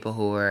out people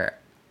who were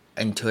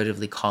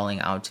intuitively calling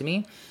out to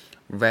me.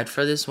 Read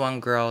for this one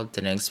girl,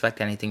 didn't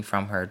expect anything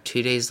from her.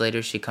 2 days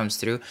later, she comes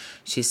through.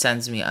 She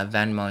sends me a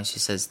Venmo and she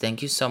says,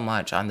 "Thank you so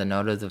much," on the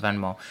note of the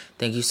Venmo.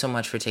 "Thank you so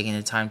much for taking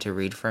the time to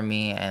read for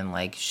me and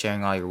like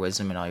sharing all your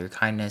wisdom and all your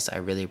kindness. I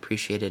really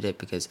appreciated it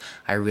because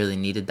I really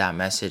needed that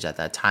message at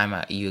that time.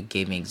 You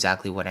gave me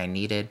exactly what I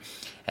needed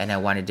and I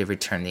wanted to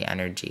return the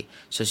energy."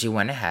 So she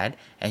went ahead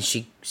and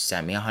she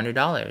sent me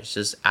 $100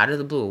 just out of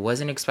the blue.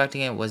 Wasn't expecting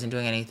it, wasn't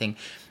doing anything.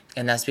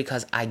 And that's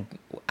because I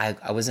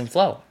was in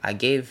flow. I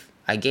gave,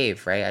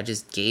 right? I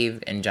just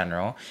gave in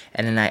general.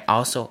 And then I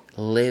also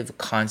live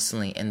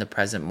constantly in the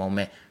present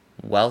moment,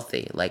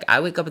 wealthy. Like I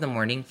wake up in the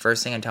morning,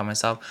 first thing I tell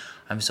myself,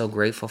 I'm so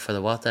grateful for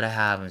the wealth that I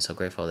have. I'm so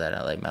grateful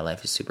that like my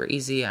life is super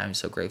easy. I'm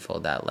so grateful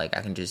that like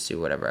I can just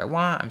do whatever I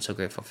want. I'm so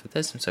grateful for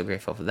this. I'm so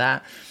grateful for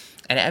that.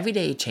 And every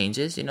day it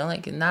changes,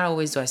 like not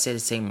always do I say the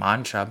same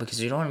mantra because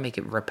you don't want to make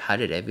it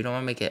repetitive. You don't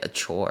want to make it a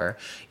chore.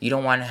 You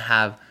don't want to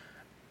have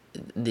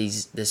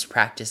this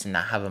practice and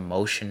not have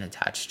emotion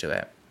attached to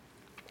it.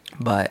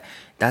 But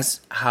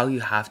that's how you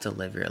have to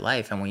live your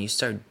life. And when you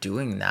start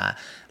doing that,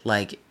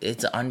 like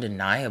it's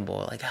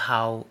undeniable like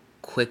how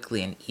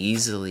quickly and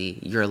easily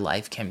your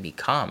life can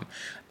become.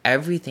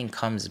 Everything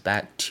comes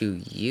back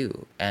to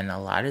you. And a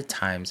lot of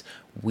times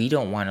we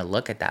don't want to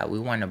look at that. We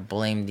want to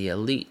blame the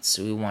elites.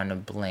 We want to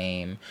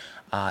blame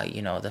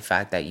the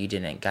fact that you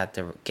didn't get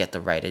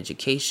the right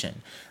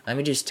education. Let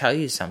me just tell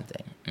you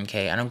something,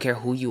 okay? I don't care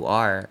who you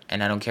are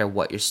and I don't care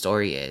what your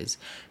story is,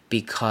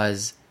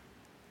 because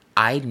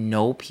I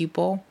know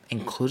people,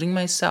 including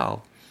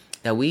myself,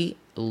 that we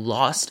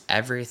lost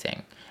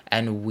everything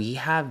and we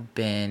have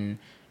been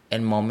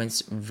in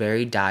moments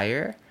very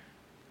dire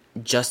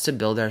just to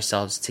build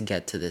ourselves to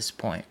get to this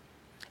point.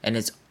 And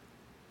it's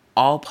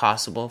all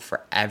possible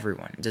for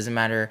everyone. It doesn't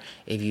matter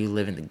if you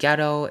live in the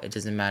ghetto. It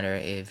doesn't matter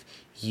if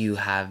you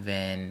have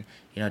been,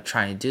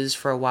 trying to do this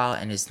for a while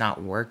and it's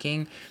not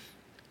working.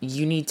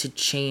 You need to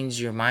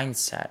change your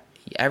mindset.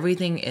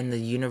 Everything in the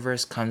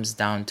universe comes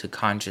down to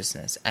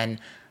consciousness. And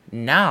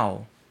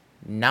now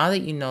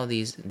that you know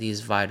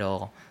these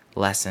vital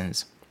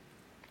lessons,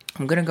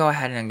 I'm going to go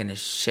ahead and I'm going to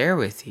share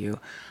with you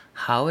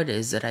how it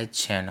is that I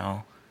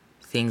channel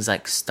things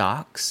like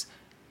stocks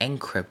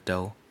and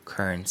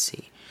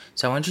cryptocurrency.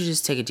 So I want you to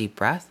just take a deep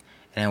breath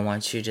and I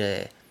want you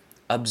to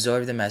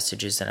absorb the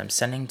messages that I'm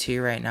sending to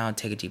you right now.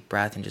 Take a deep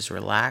breath and just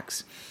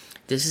relax.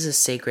 This is a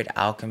sacred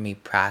alchemy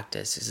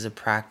practice. This is a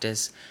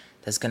practice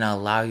that's going to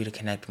allow you to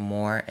connect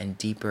more and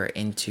deeper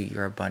into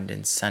your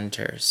abundance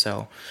center.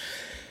 So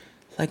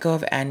let go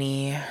of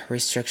any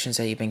restrictions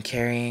that you've been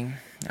carrying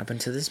up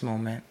until this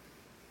moment.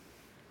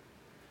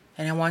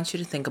 And I want you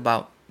to think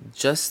about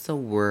just the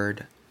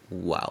word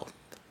wealth.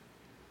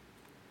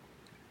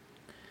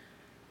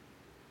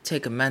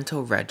 Take a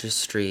mental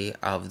registry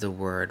of the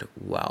word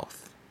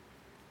wealth.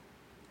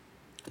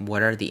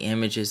 What are the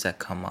images that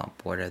come up?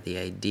 What are the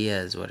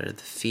ideas? What are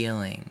the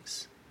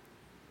feelings?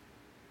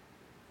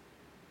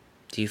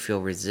 Do you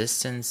feel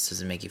resistance?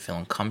 Does it make you feel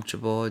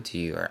uncomfortable?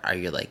 Are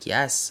you like,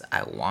 yes,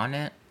 I want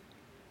it?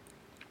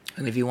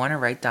 And if you want to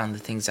write down the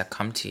things that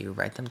come to you,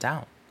 write them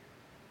down.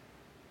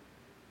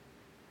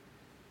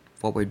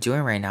 What we're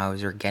doing right now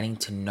is we're getting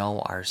to know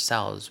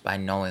ourselves by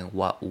knowing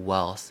what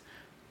wealth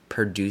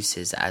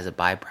produces as a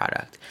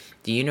byproduct.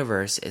 The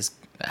universe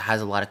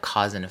has a lot of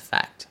cause and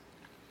effect.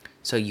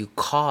 So you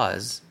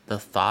cause the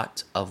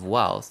thought of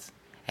wealth,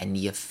 and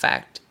the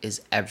effect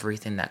is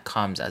everything that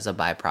comes as a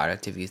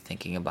byproduct of you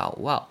thinking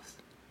about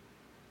wealth.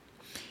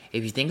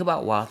 If you think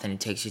about wealth and it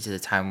takes you to the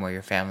time where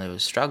your family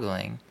was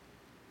struggling,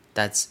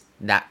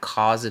 that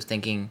cause of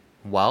thinking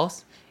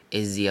wealth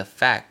is the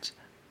effect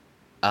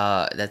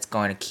that's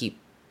going to keep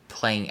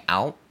playing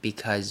out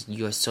because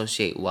you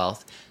associate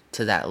wealth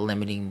to that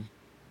limiting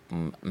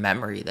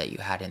memory that you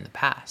had in the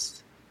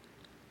past.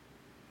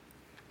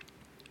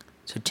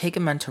 So take a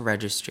mental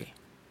registry.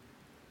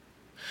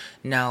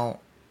 Now,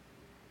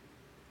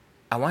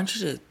 I want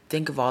you to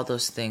think of all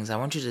those things. I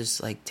want you to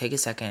just take a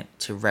second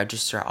to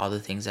register all the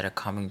things that are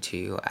coming to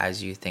you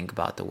as you think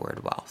about the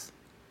word wealth.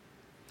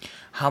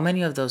 How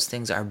many of those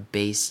things are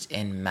based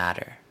in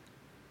matter?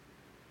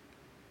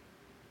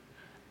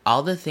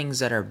 All the things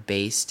that are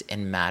based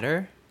in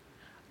matter,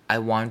 I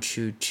want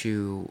you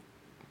to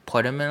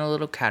put them in a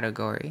little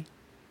category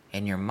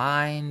in your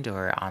mind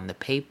or on the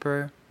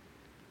paper.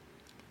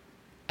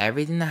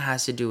 Everything that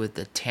has to do with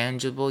the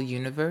tangible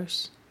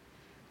universe,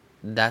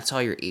 that's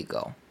all your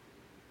ego.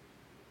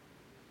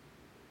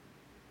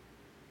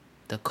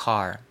 The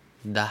car,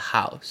 the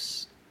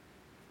house,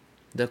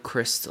 the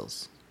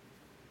crystals,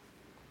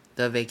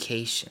 the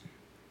vacation.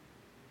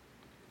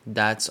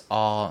 That's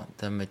all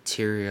the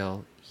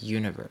material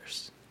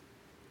universe.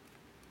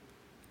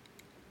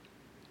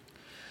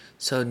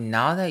 So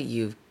now that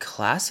you've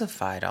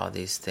classified all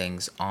these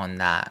things on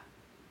that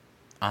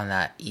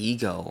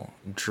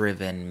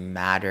ego-driven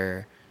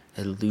matter,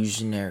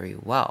 illusionary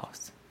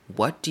wealth,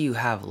 what do you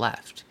have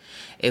left?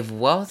 If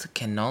wealth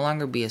can no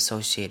longer be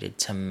associated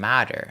to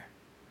matter,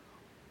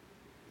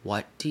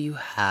 what do you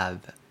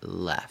have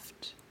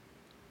left?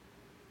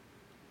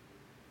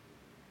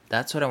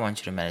 That's what I want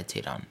you to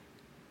meditate on.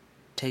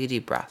 Take a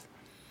deep breath.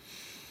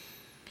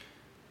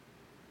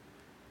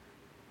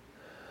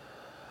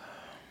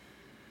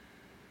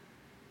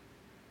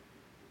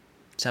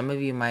 Some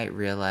of you might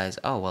realize,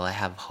 oh, well, I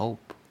have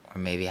hope, or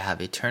maybe I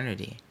have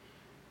eternity.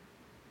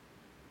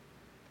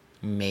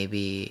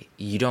 Maybe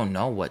you don't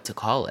know what to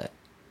call it.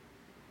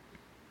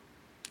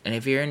 And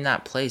if you're in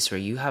that place where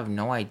you have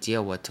no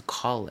idea what to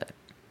call it,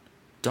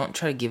 don't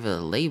try to give it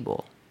a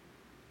label.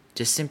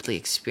 Just simply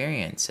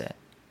experience it.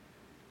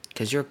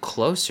 Because you're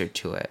closer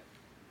to it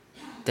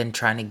than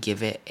trying to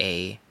give it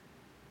a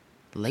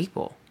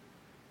label.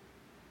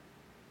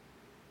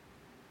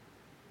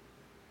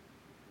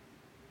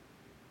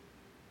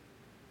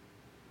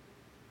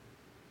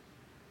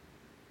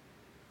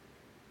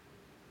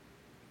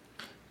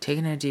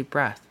 Taking a deep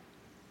breath.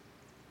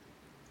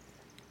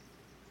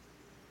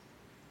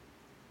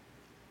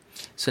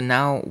 So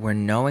now we're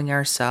knowing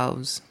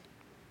ourselves.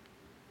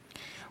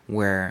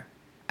 We're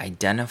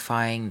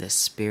identifying the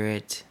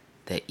spirit,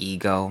 the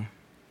ego.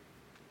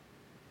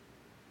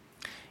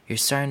 You're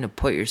starting to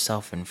put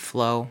yourself in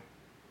flow.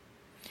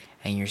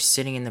 And you're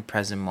sitting in the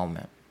present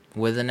moment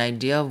with an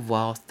idea of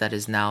wealth that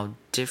is now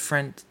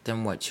different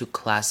than what you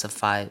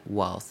classify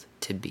wealth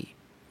to be.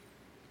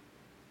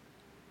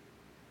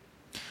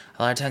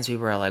 A lot of times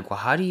people are like, well,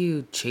 how do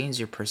you change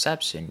your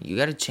perception? You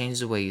got to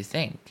change the way you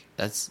think.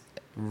 That's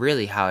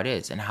really how it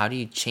is. And how do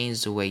you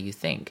change the way you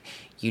think?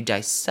 You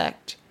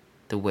dissect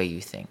the way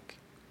you think.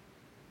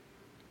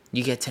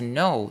 You get to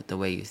know the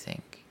way you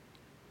think.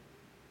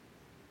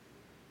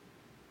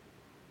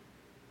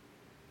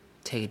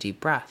 Take a deep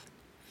breath.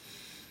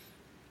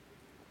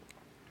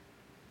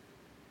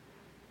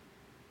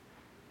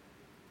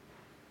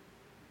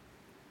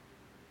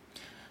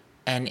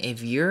 And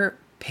if you're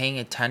paying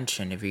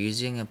attention, if you're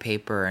using a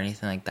paper or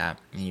anything like that,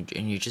 and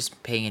you're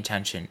just paying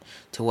attention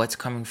to what's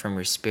coming from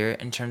your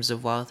spirit in terms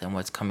of wealth and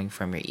what's coming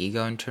from your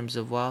ego in terms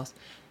of wealth,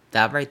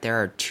 that right there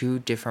are two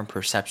different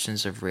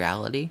perceptions of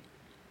reality,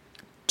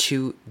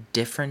 two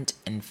different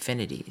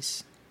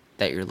infinities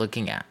that you're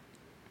looking at.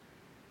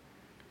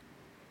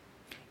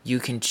 You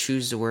can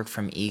choose to work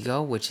from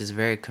ego, which is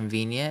very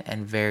convenient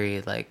and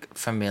very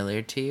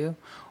familiar to you,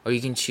 or you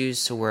can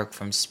choose to work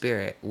from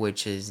spirit,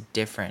 which is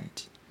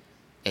different.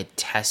 It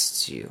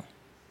tests you.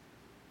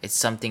 It's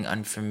something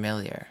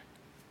unfamiliar.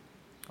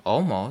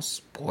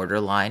 Almost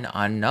borderline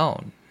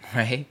unknown,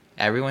 right?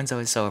 Everyone's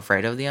always so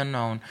afraid of the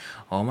unknown.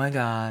 Oh my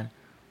God.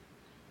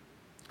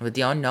 But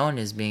the unknown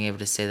is being able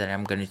to say that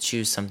I'm going to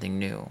choose something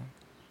new.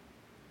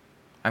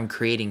 I'm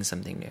creating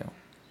something new.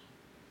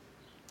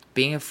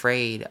 Being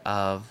afraid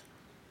of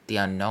the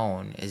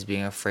unknown is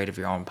being afraid of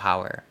your own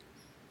power.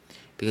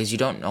 Because you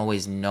don't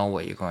always know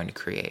what you're going to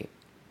create.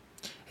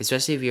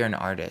 Especially if you're an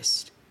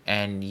artist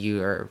and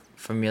you're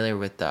familiar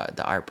with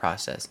the art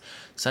process.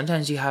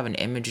 Sometimes you have an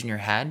image in your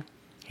head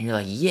and you're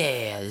like,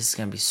 yeah, this is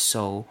going to be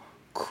so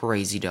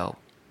crazy dope.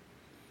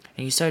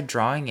 And you start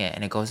drawing it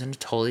and it goes in a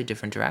totally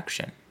different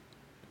direction.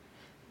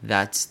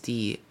 That's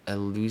the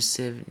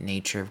elusive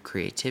nature of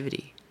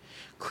creativity.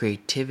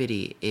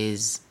 Creativity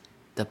is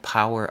the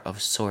power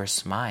of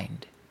source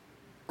mind.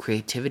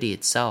 Creativity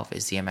itself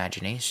is the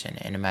imagination,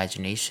 and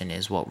imagination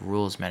is what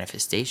rules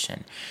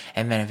manifestation.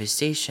 And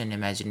manifestation,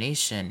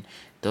 imagination,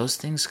 those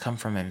things come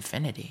from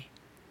infinity.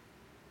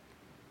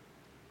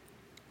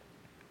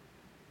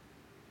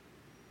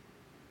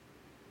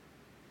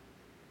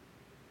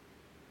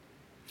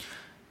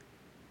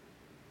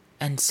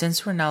 And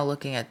since we're now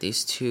looking at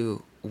these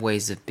two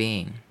ways of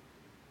being,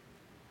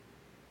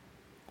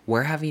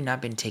 where have you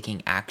not been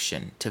taking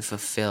action to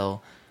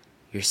fulfill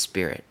your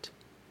spirit?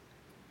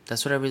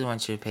 That's what I really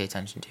want you to pay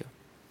attention to.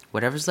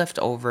 Whatever's left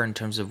over in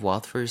terms of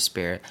wealth for your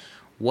spirit,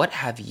 what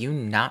have you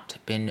not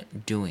been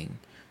doing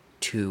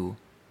to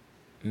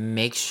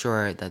make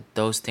sure that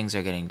those things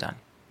are getting done?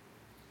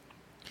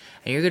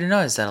 And you're going to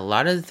notice that a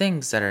lot of the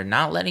things that are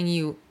not letting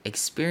you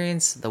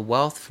experience the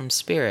wealth from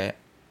spirit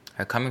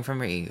are coming from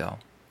your ego.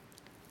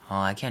 Oh,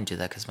 I can't do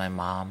that because my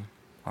mom,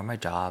 or my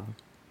job,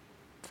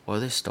 or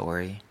the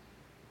story.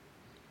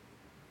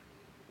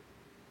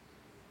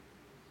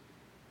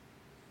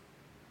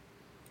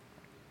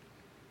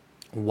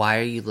 Why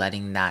are you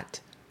letting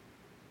that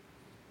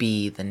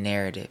be the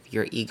narrative?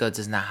 Your ego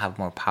does not have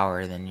more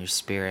power than your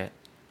spirit.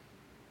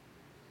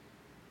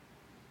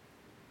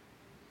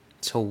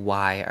 So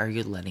why are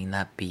you letting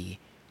that be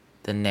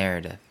the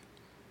narrative?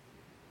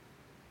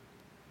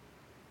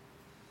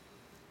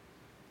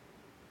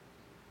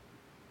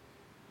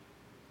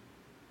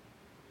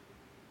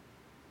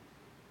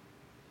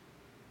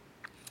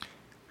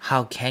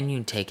 How can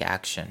you take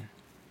action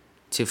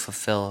to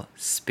fulfill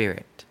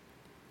spirit?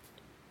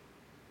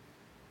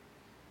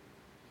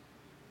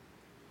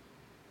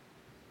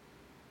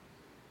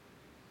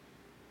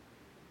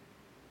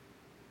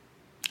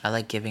 I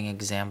like giving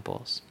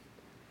examples.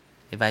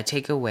 If I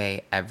take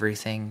away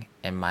everything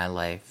in my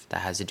life that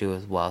has to do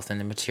with wealth in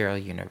the material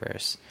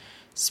universe,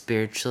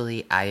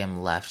 spiritually I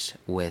am left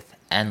with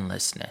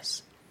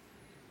endlessness.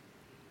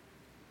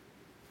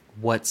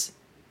 What's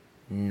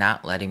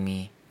not letting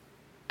me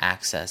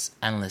access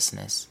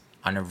endlessness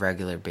on a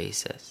regular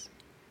basis?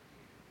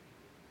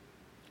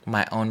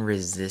 my own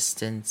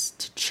resistance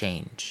to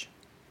change.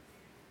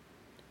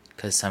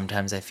 Because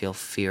sometimes I feel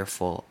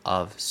fearful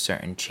of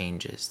certain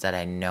changes that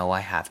I know I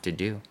have to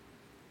do.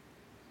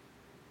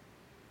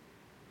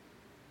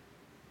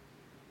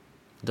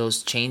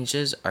 Those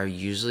changes are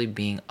usually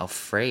being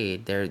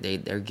afraid.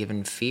 They're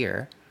given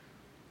fear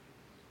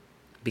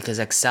because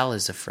Excel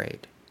is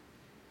afraid.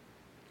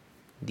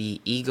 The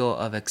ego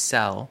of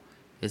Excel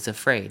is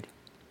afraid.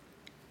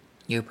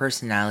 Your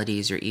personality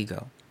is your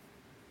ego.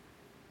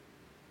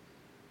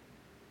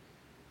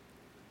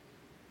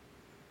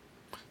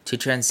 To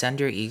transcend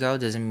your ego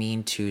doesn't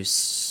mean to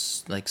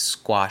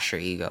squash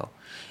your ego.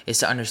 It's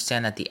to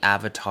understand that the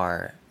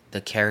avatar,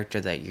 the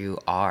character that you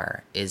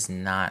are, is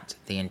not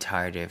the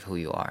entirety of who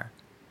you are.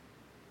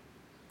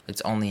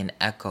 It's only an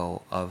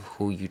echo of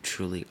who you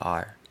truly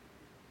are.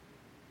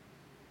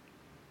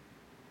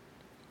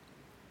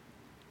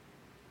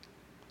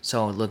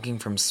 So looking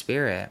from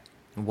spirit,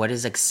 what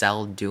is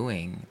Excel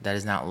doing that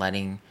is not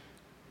letting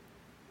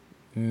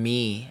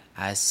me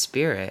as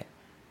spirit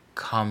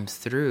come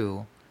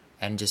through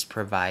and just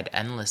provide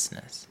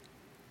endlessness?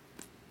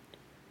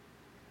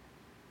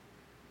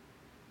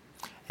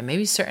 And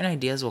maybe certain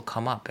ideas will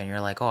come up and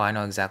you're like, oh, I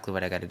know exactly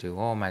what I got to do.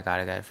 Oh my God,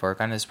 I got to work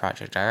on this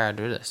project. I got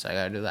to do this. I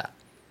got to do that.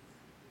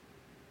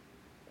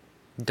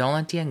 Don't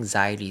let the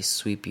anxiety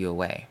sweep you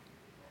away.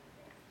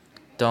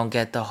 Don't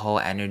get the whole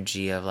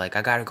energy of like,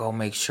 I got to go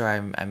make sure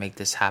I make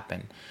this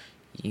happen.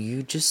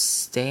 You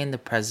just stay in the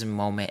present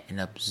moment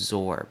and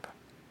absorb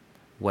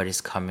what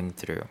is coming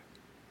through.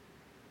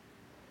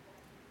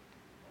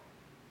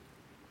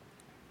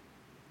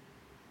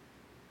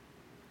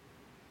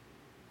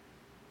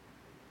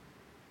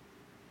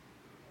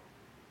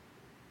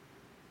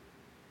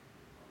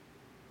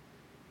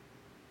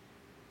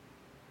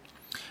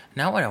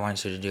 Now what I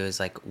want you to do is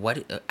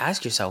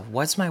ask yourself,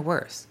 what's my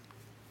worth?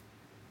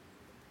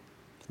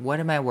 What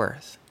am I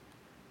worth?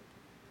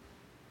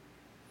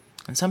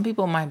 And some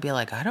people might be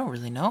like, I don't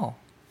really know.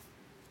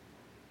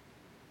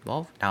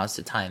 Well, now it's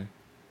the time.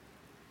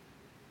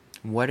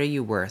 What are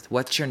you worth?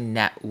 What's your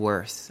net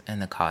worth in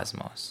the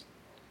cosmos?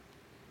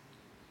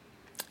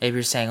 If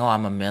you're saying, oh,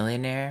 I'm a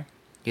millionaire,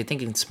 you're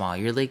thinking small.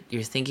 You're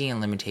thinking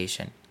in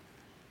limitation.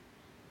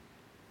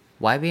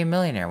 Why be a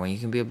millionaire when you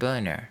can be a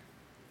billionaire?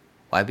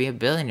 Why be a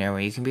billionaire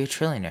when you can be a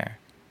trillionaire?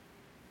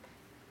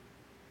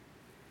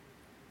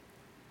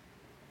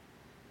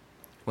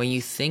 When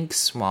you think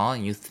small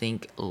and you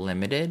think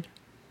limited,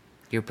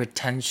 your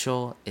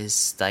potential is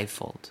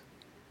stifled.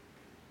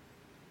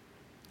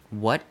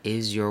 What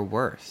is your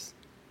worth?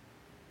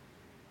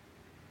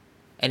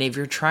 And if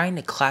you're trying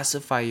to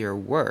classify your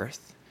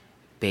worth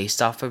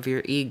based off of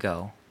your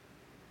ego,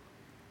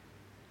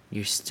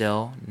 you're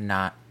still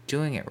not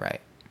doing it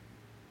right.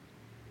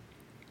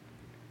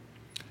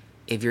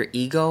 If your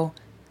ego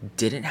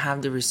didn't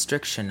have the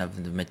restriction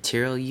of the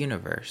material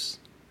universe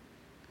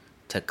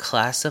to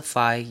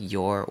classify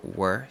your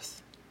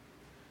worth,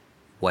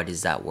 what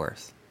is that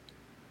worth?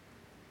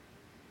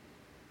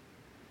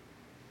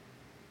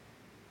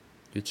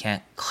 You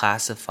can't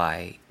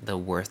classify the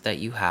worth that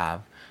you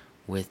have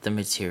with the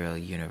material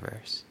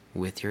universe,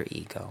 with your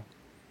ego.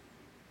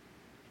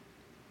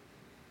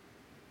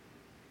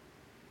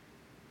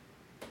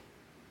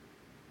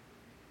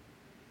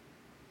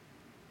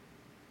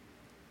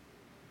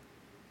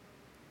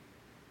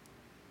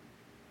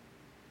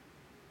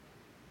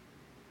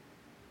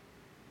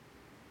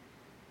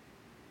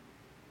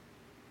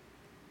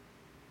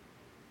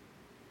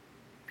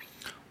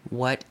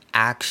 What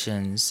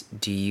actions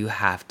do you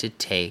have to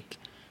take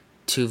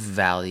to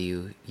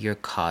value your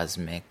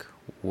cosmic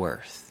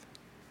worth?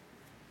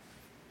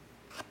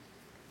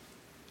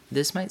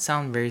 This might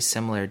sound very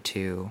similar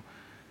to,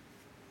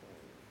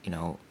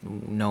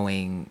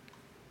 knowing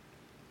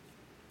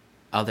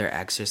other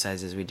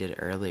exercises we did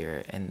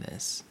earlier in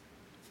this.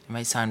 It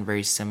might sound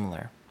very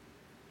similar,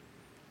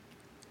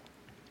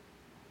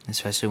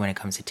 especially when it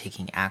comes to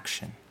taking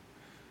action.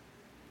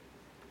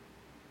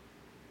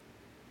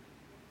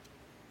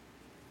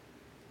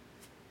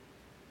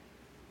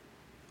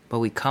 But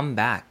we come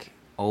back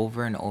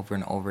over and over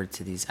and over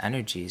to these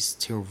energies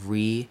to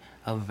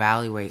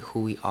reevaluate who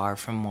we are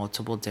from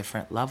multiple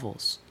different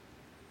levels.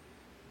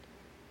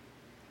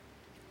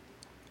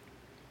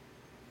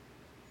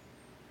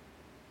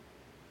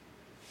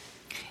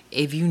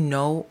 If you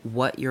know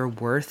what your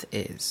worth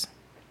is,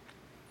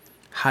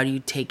 how do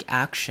you take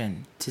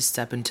action to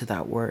step into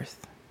that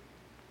worth?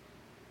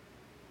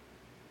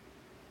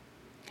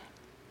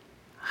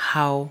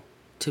 How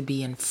to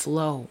be in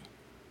flow?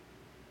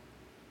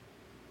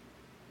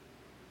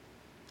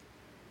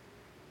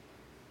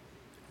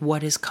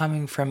 What is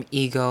coming from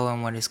ego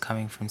and what is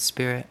coming from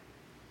spirit?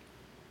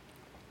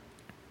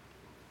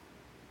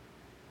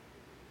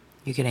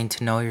 You're getting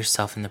to know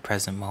yourself in the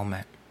present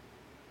moment.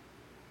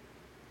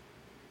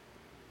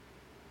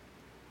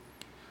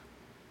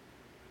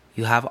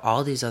 You have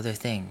all these other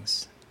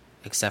things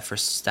except for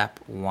step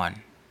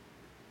 1.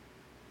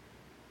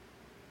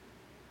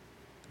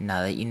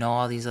 Now that you know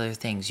all these other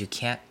things, you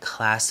can't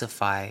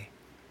classify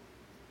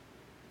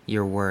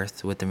your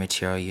worth with the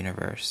material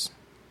universe.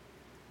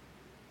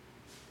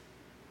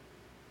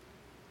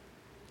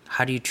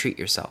 How do you treat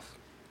yourself?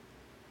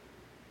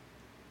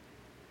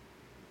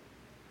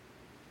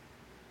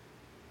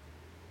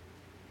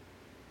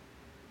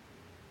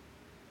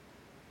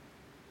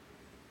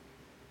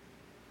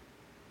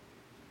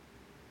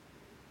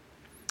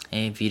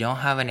 And if you don't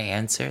have an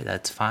answer,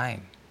 that's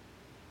fine.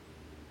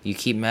 You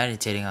keep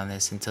meditating on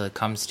this until it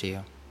comes to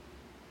you.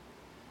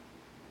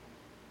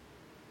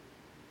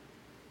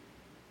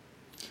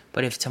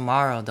 But if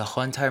tomorrow the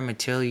whole entire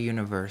material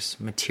universe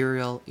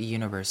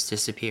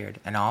disappeared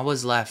and all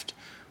was left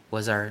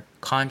was our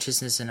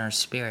consciousness and our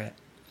spirit,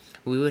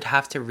 we would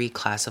have to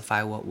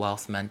reclassify what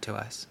wealth meant to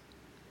us.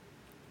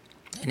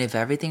 And if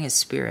everything is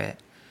spirit,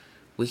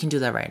 we can do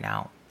that right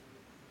now.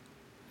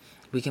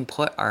 We can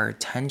put our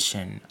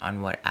attention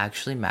on what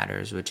actually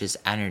matters, which is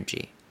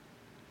energy.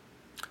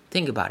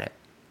 Think about it.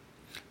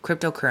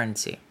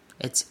 Cryptocurrency,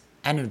 it's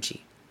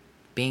energy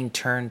being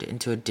turned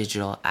into a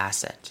digital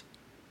asset.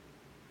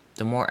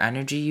 The more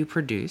energy you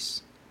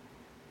produce,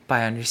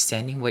 by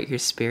understanding what your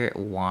spirit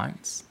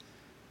wants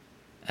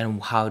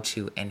and how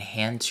to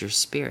enhance your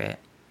spirit,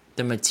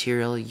 the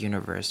material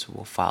universe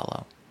will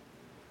follow.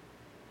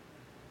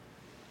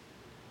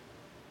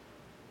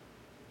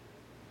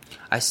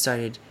 I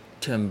started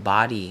to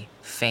embody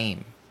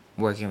fame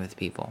working with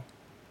people.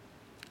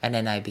 And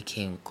then I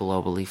became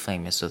globally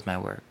famous with my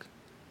work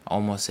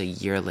almost a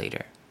year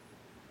later.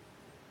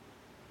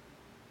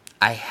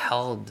 I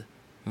held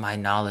my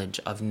knowledge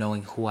of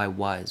knowing who I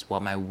was,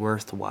 what my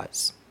worth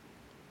was.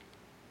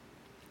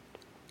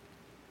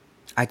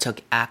 I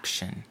took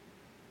action.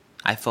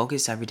 I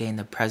focused every day in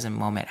the present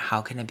moment.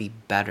 How can I be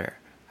better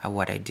at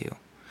what I do?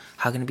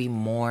 How can I be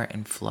more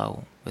in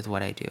flow with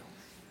what I do?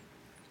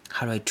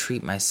 How do I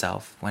treat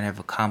myself when I've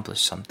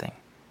accomplished something?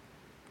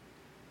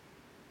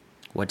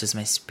 What does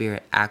my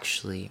spirit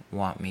actually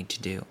want me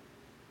to do?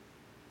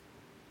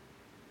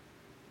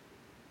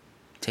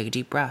 Take a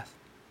deep breath.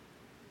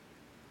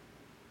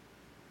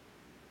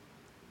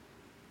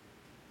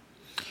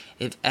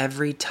 If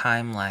every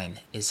timeline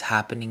is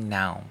happening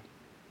now,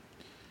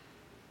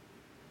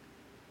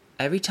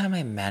 every time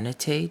I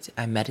meditate,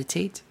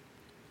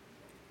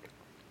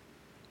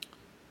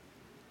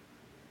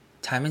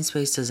 time and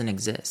space doesn't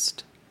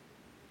exist.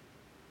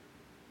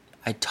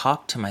 I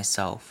talk to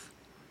myself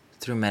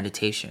through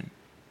meditation.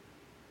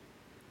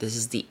 This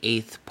is the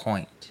 8th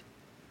point.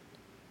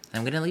 And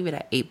I'm going to leave it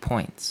at 8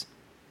 points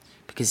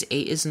because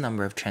 8 is the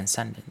number of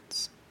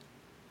transcendence,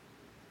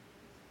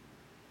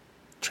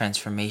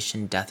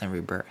 transformation, death, and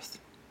rebirth.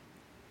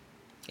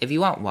 If you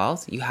want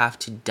wealth, you have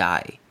to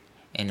die,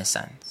 in a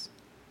sense.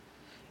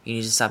 You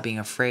need to stop being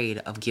afraid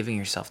of giving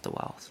yourself the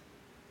wealth.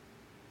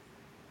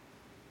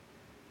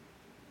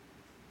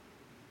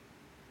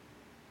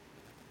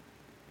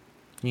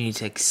 You need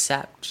to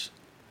accept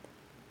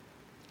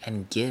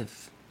and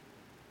give.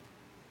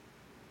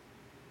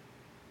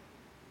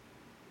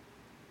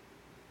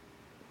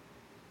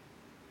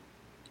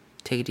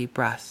 Take a deep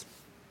breath.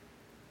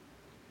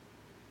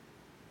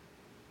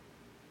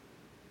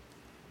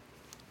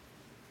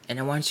 And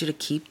I want you to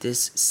keep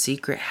this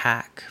secret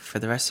hack for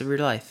the rest of your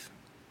life.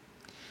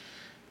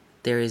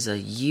 There is a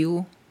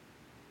you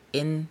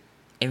in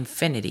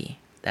infinity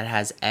that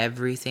has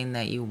everything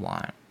that you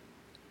want.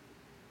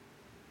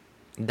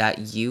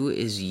 That you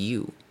is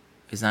you.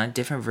 It's not a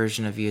different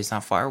version of you. It's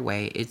not far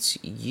away. It's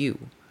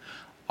you.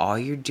 All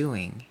you're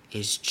doing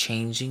is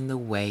changing the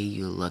way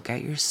you look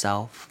at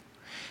yourself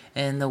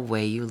and the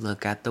way you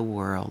look at the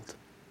world.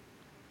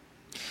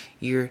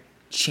 You're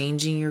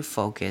changing your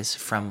focus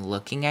from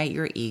looking at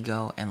your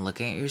ego and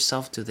looking at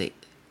yourself through the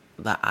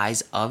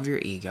eyes of your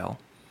ego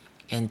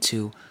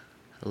into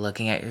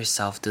looking at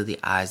yourself through the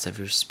eyes of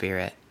your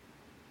spirit.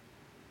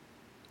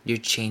 You're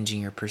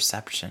changing your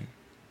perception.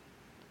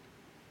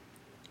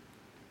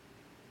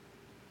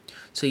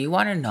 So you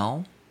want to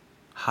know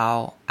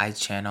how I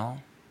channel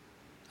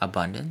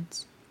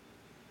abundance?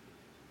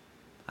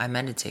 I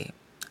meditate.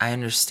 I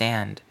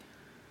understand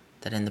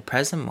that in the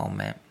present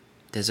moment,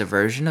 there's a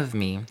version of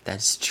me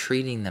that's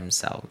treating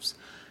themselves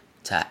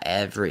to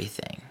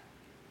everything.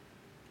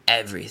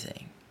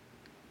 Everything.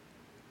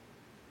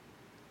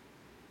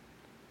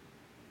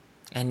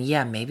 And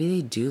yeah, maybe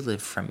they do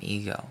live from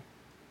ego,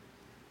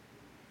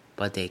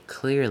 but they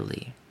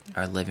clearly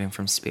are living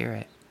from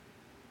spirit.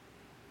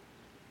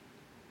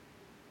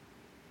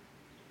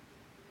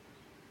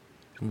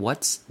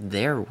 What's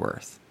their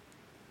worth?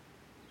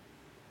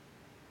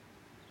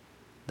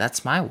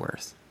 That's my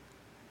worth.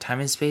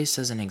 Time and space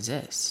doesn't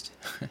exist.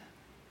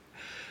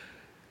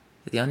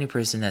 The only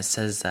person that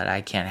says that I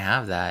can't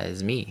have that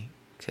is me,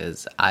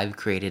 because I've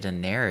created a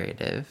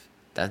narrative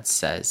that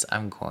says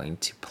I'm going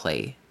to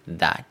play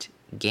that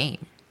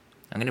game.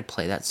 I'm going to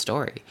play that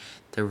story,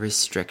 the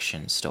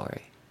restriction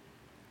story.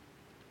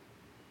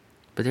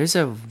 But there's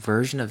a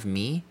version of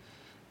me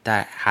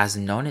that has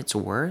known its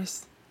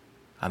worth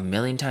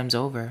 1,000,000 times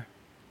over,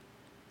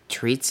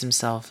 treats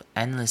himself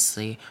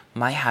endlessly,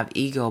 might have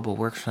ego but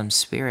works from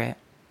spirit.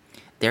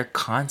 They're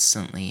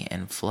constantly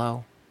in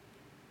flow.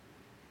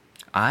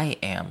 I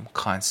am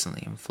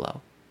constantly in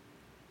flow.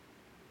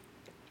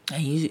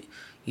 And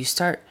you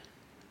start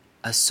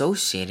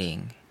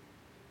associating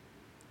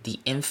the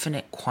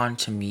infinite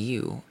quantum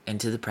you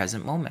into the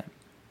present moment.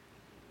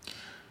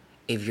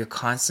 If you're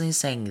constantly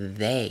saying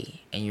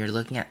they and you're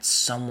looking at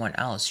someone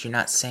else, you're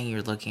not saying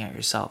you're looking at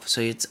yourself.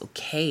 So it's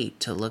okay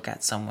to look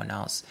at someone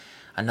else,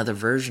 another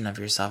version of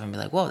yourself, and be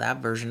like, whoa, that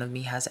version of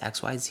me has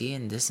X, Y, Z,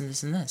 and this and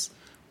this and this.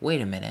 Wait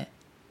a minute.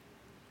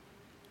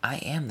 I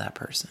am that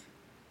person.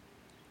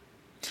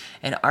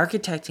 And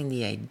architecting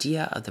the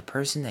idea of the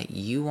person that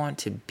you want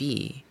to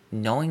be,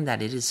 knowing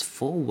that it is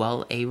full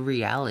well a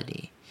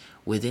reality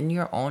within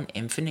your own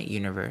infinite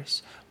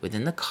universe,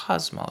 within the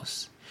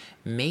cosmos,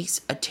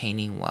 makes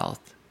attaining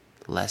wealth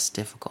less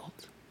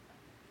difficult.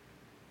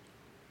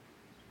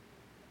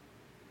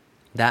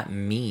 That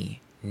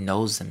me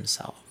knows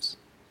themselves.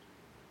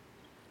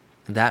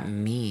 That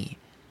me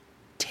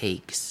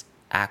takes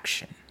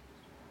action.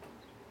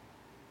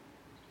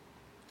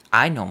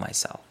 I know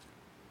myself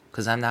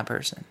because I'm that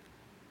person.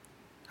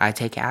 I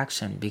take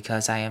action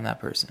because I am that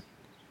person.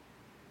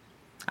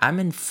 I'm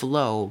in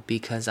flow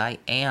because I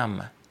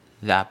am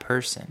that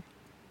person.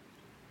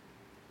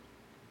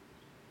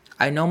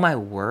 I know my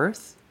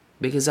worth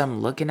because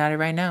I'm looking at it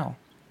right now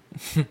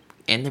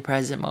in the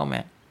present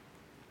moment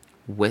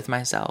with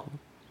myself.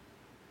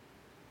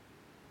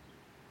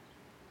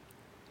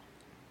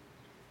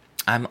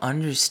 I'm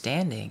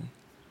understanding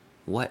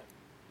what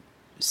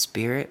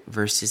spirit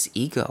versus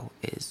ego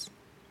is.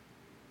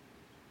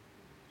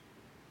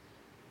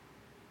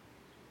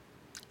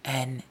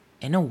 And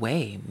in a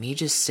way, me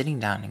just sitting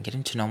down and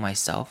getting to know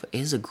myself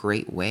is a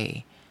great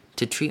way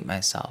to treat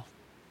myself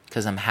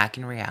because I'm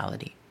hacking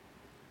reality.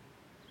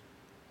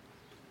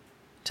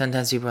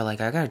 Sometimes people are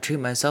like, I gotta treat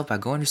myself by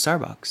going to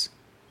Starbucks.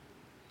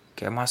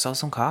 Get myself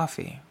some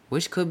coffee,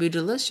 which could be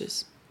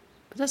delicious.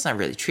 But that's not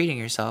really treating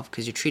yourself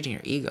because you're treating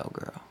your ego,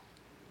 girl.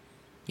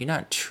 You're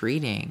not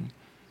treating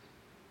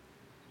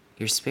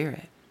your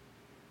spirit.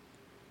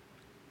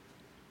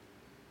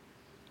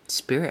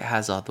 Spirit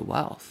has all the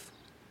wealth.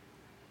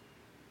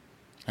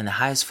 And the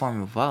highest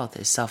form of wealth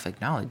is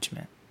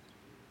self-acknowledgement.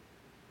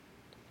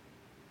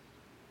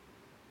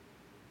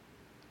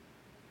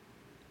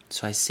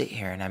 So I sit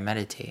here and I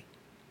meditate.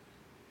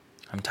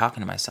 I'm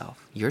talking to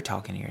myself. You're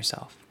talking to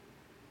yourself.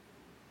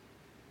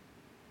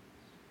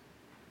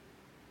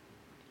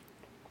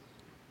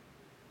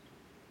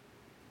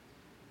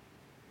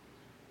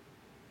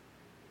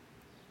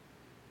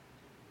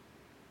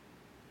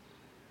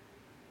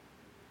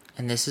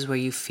 And this is where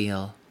you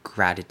feel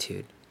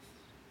gratitude.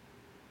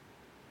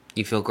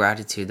 You feel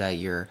gratitude that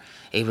you're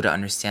able to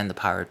understand the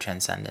power of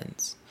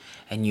transcendence.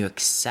 And you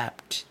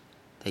accept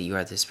that you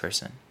are this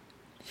person.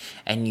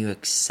 And you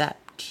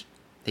accept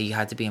that you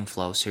have to be in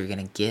flow, so you're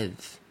going to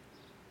give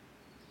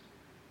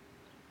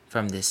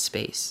from this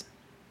space.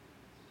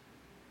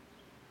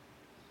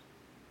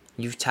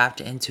 You've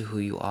tapped into who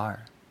you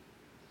are.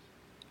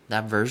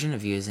 That version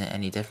of you isn't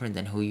any different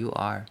than who you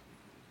are.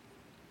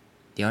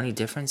 The only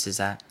difference is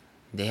that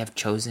they have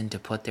chosen to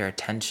put their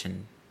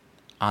attention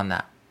on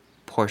that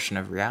portion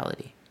of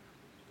reality,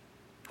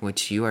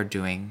 which you are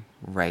doing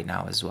right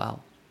now as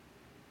well.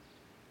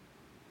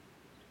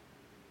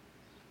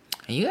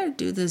 And you gotta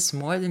do this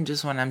more than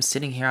just when I'm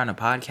sitting here on a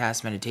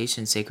podcast,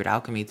 meditation, sacred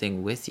alchemy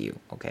thing with you,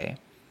 okay?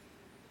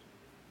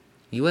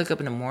 You wake up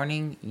in the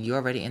morning, you're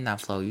already in that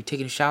flow. You're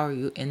taking a shower,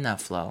 you're in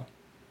that flow.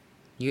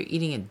 You're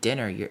eating a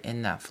dinner, you're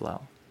in that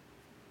flow.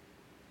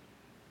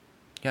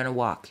 You're on a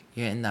walk,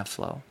 you're in that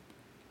flow.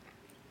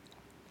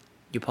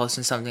 You're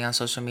posting something on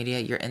social media,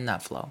 you're in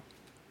that flow.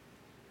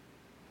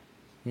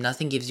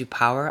 Nothing gives you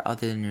power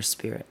other than your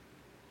spirit.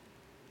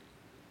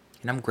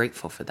 And I'm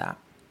grateful for that.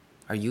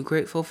 Are you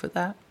grateful for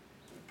that?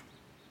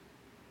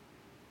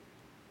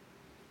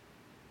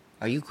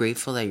 Are you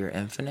grateful that you're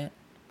infinite?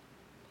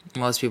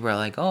 Most people are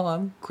like, oh,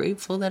 I'm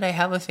grateful that I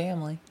have a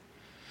family.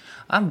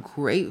 I'm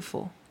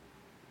grateful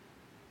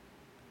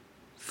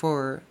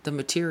for the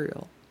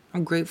material.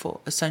 I'm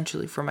grateful,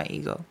 essentially, for my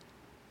ego.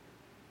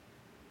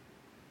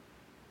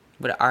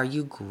 But are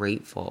you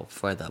grateful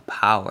for the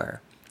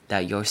power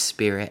that your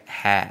spirit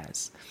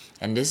has?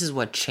 And this is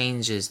what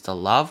changes the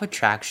law of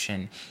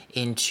attraction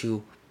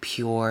into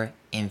pure,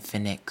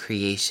 infinite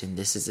creation.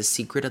 This is the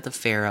secret of the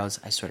pharaohs.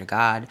 I swear to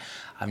God,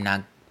 I'm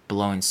not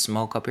blowing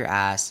smoke up your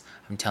ass.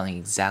 I'm telling you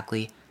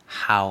exactly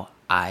how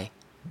I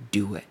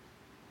do it.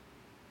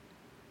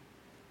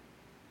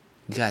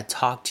 You gotta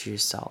talk to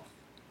yourself.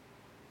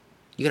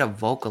 You gotta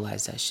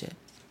vocalize that shit.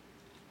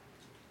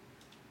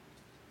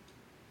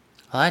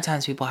 A lot of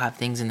times people have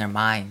things in their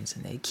minds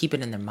and they keep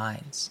it in their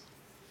minds.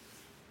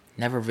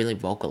 Never really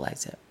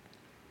vocalize it.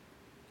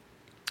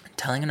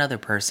 Telling another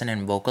person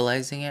and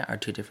vocalizing it are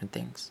two different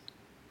things.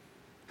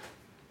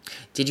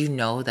 Did you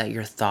know that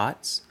your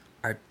thoughts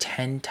are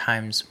 10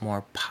 times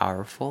more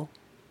powerful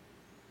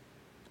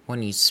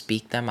when you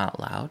speak them out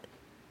loud?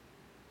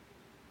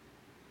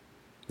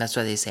 That's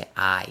why they say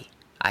I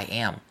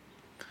am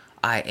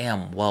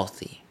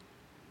wealthy.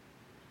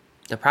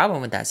 The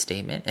problem with that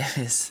statement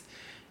is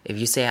if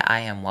you say I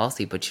am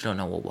wealthy, but you don't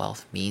know what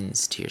wealth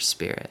means to your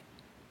spirit,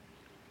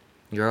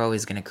 You're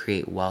always going to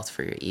create wealth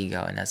for your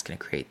ego, and that's going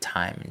to create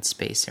time and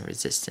space and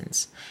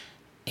resistance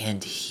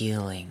and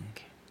healing.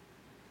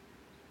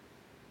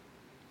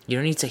 You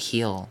don't need to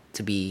heal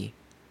to be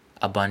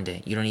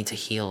abundant. You don't need to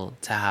heal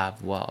to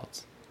have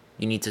wealth.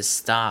 You need to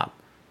stop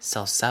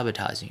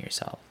self-sabotaging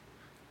yourself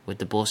with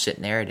the bullshit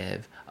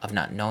narrative of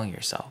not knowing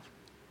yourself,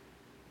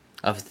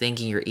 of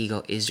thinking your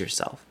ego is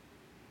yourself,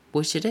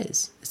 which it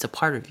is. It's a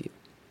part of you,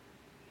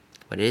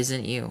 but it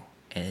isn't you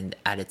and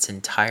at its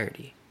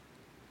entirety.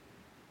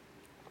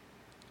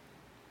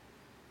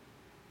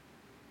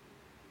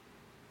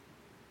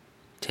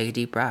 Take a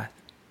deep breath.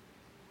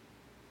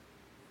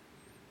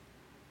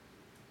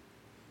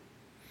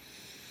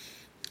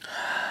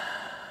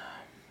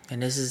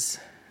 And this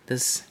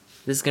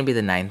is gonna be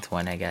the 9th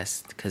one, I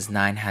guess, because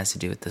 9 has to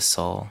do with the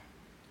soul.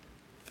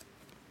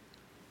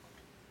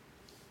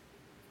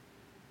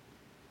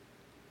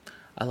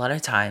 A lot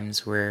of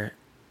times we're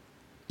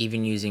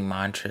even using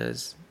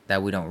mantras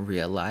that we don't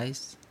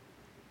realize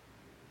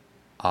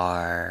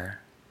are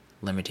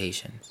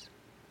limitations.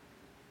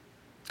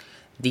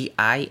 The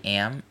I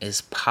am is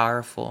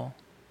powerful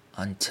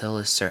until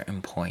a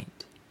certain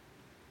point.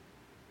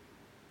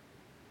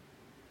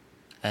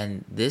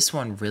 And this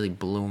one really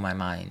blew my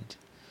mind.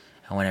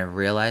 And when I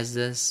realized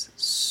this,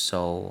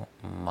 so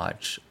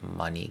much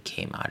money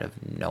came out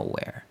of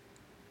nowhere.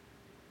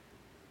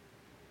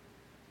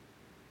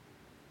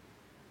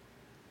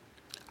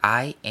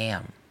 I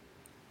am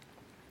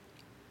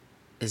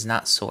is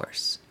not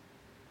source.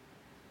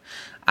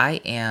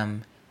 I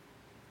am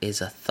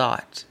is a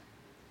thought.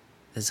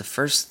 Is the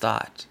first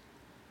thought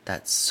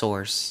that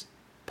source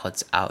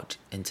puts out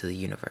into the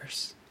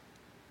universe.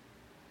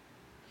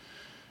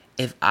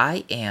 If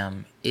I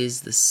am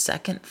is the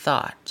second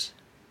thought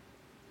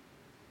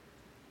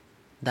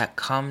that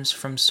comes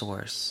from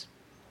source,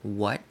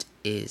 what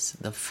is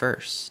the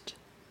first?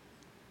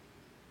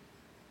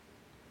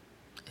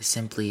 It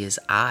simply is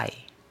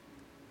I.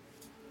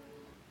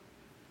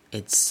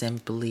 It's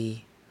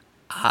simply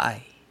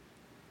I.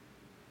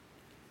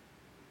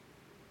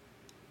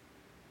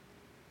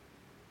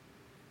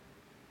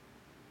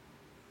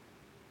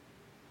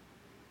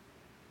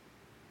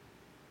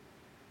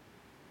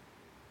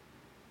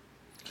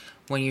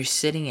 When you're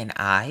sitting in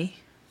I,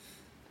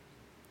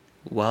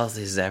 wealth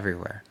is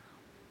everywhere.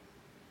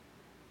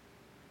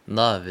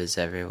 Love is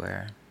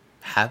everywhere.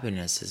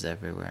 Happiness is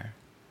everywhere.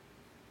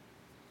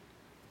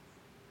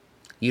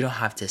 You don't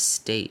have to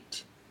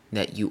state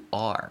that you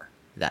are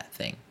that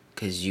thing,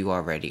 because you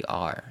already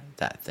are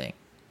that thing.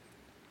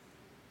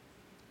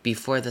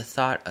 Before the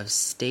thought of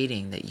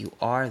stating that you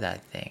are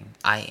that thing,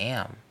 I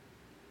am,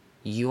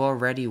 you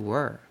already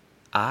were.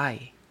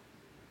 I.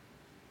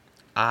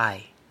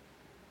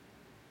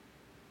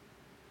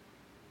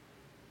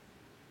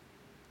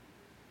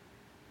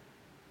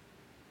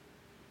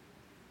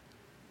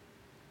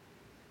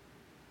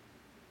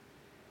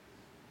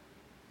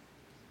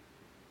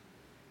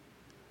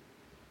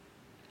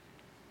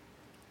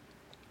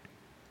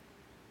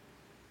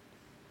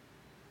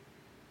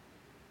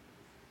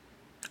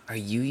 Are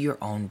you your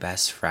own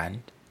best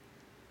friend?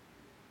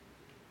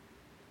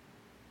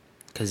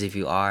 Because if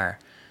you are,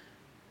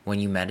 when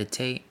you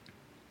meditate,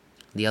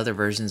 the other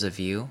versions of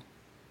you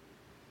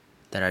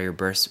that are your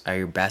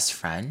best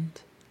friend,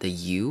 the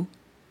you,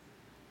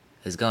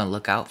 is going to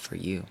look out for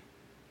you.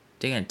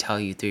 They're going to tell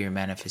you through your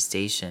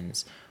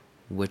manifestations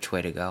which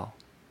way to go.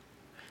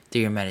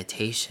 Through your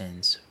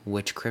meditations,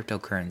 which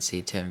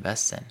cryptocurrency to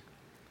invest in.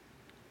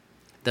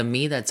 The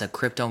me that's a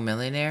crypto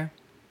millionaire,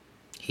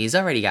 he's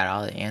already got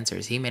all the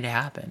answers. He made it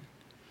happen.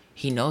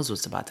 He knows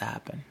what's about to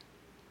happen.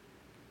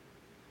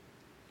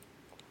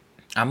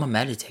 I'm going to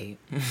meditate.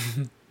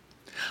 I'm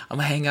going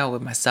to hang out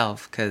with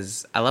myself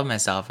because I love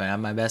myself and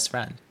I'm my best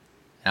friend.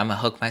 And I'm going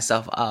to hook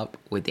myself up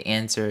with the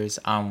answers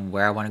on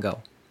where I want to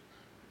go.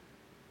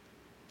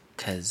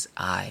 Because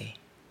I.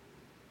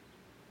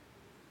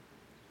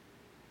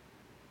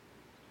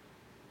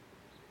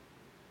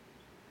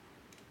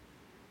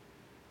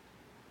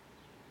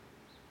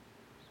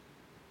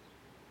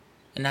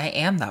 And I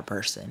am that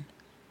person.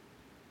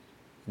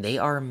 They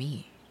are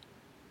me.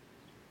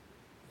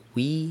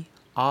 We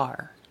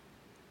are.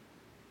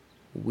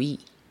 We.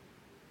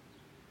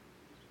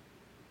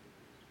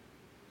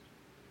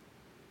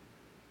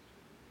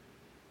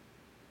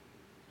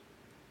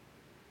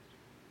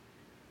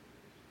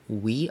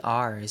 We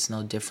are is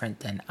no different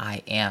than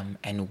I am,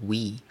 and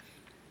we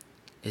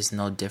is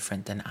no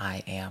different than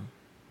I am.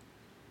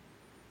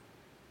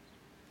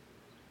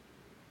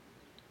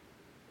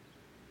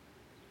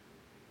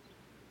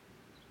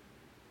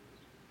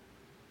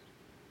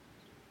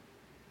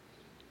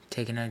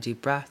 Taking a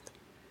deep breath.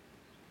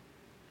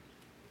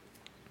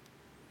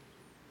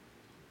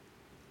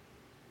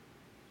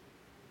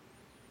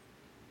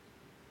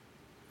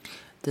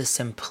 The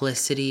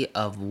simplicity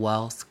of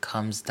wealth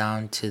comes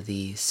down to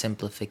the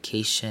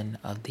simplification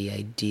of the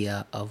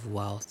idea of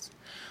wealth.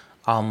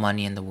 All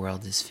money in the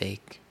world is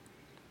fake.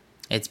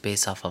 It's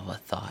based off of a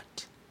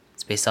thought.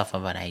 It's based off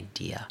of an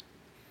idea.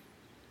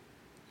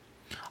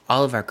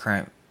 All of our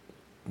current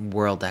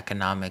world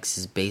economics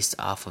is based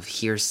off of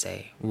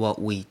hearsay,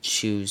 what we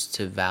choose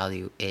to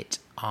value it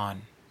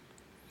on.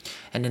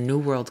 And the new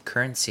world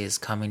currency is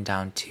coming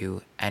down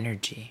to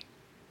energy.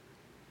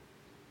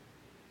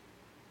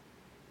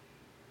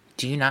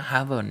 Do you not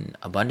have an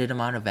abundant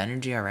amount of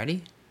energy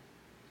already?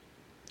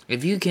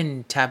 If you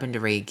can tap into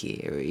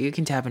Reiki, or you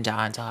can tap into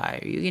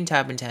Antai, or you can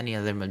tap into any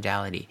other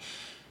modality,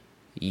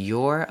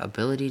 your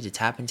ability to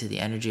tap into the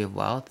energy of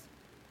wealth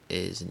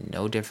is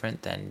no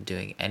different than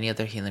doing any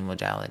other healing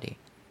modality.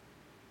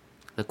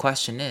 The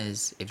question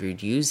is, if you're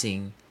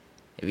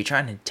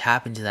trying to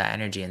tap into that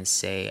energy and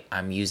say,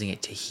 I'm using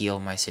it to heal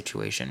my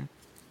situation,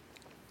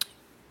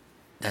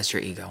 that's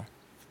your ego.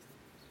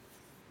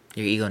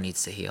 Your ego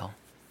needs to heal.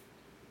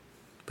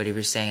 But if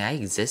you're saying, I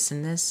exist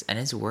in this and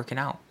it's working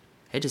out,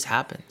 it just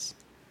happens.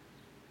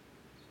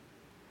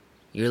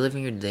 You're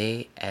living your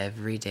day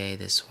every day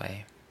this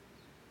way.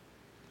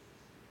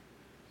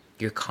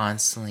 You're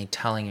constantly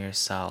telling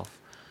yourself,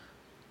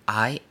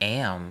 I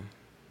am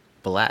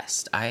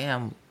blessed. I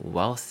am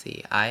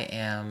wealthy. I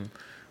am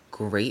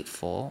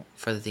grateful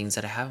for the things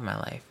that I have in my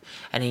life.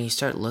 And then you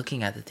start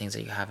looking at the things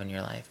that you have in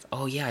your life.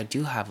 Oh yeah, I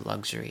do have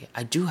luxury.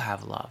 I do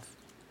have love.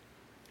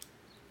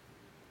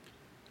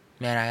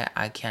 Man,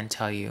 I can't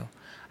tell you.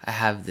 I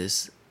have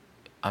this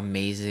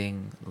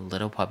amazing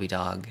little puppy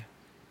dog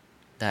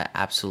that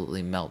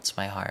absolutely melts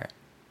my heart.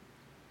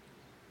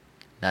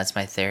 That's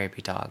my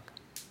therapy dog.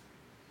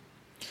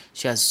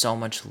 She has so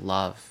much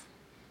love.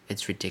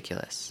 It's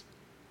ridiculous.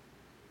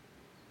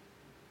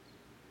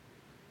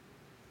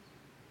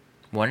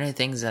 One of the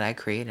things that I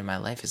create in my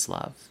life is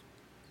love.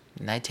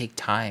 And I take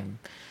time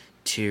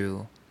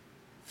to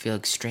feel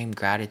extreme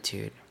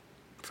gratitude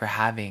for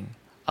having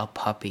a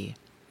puppy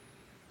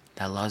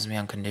that loves me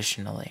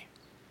unconditionally.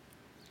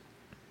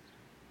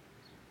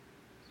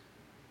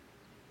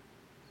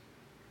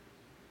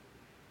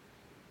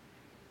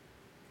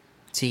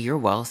 See, you're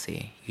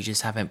wealthy. You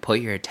just haven't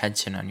put your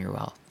attention on your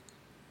wealth.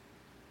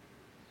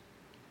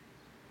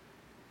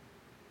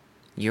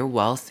 You're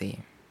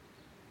wealthy,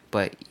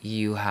 but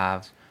you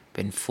have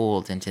been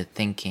fooled into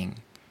thinking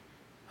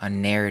a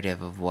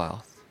narrative of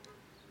wealth.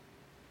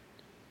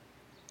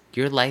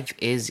 Your life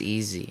is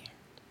easy.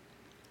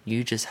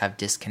 You just have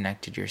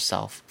disconnected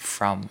yourself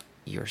from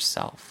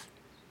yourself.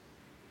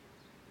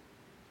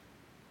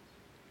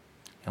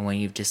 And when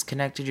you've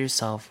disconnected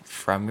yourself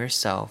from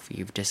yourself,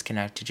 you've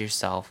disconnected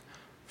yourself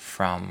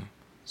from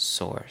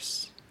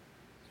Source.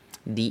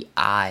 The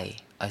I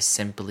of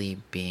simply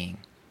being.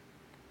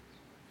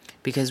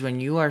 Because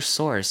when you are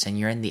Source and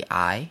you're in the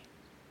I,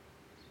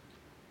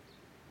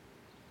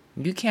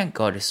 you can't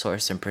go to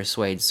Source and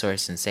persuade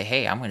Source and say,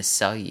 hey, I'm going to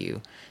sell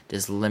you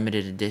this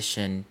limited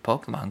edition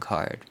Pokemon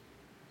card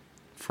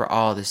for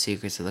all the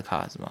secrets of the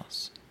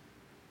cosmos.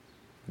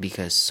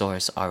 Because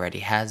Source already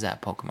has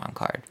that Pokemon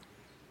card.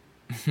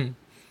 And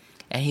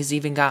he's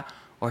even got,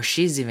 or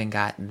she's even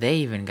got, they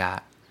even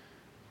got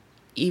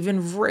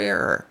even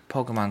rarer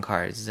Pokemon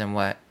cards than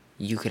what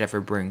you could ever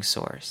bring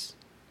Source.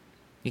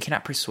 You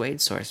cannot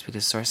persuade Source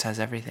because Source has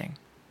everything.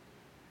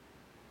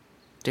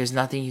 There's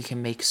nothing you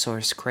can make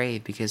Source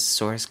crave because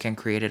Source can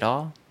create it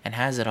all and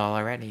has it all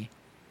already.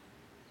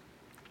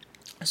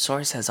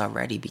 Source has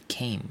already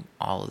became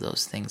all of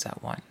those things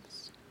at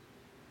once.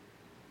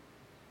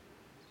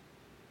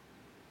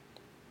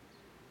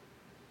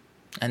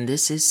 And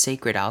this is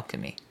sacred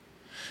alchemy.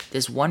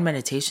 This one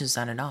meditation is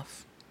not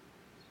enough.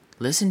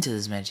 Listen to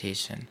this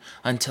meditation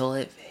until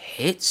it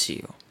hits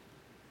you.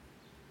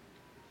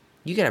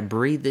 You gotta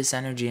breathe this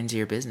energy into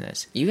your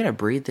business. You gotta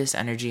breathe this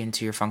energy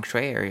into your feng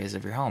shui areas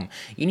of your home.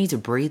 You need to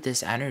breathe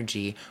this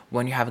energy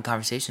when you're having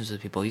conversations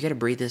with people. You gotta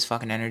breathe this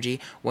fucking energy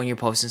when you're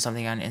posting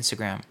something on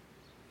Instagram.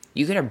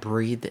 You gotta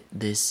breathe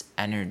this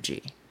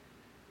energy.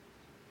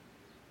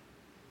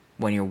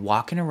 When you're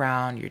walking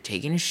around, you're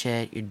taking a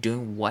shit, you're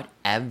doing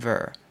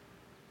whatever.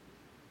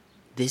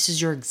 This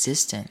is your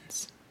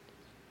existence.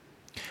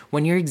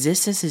 When your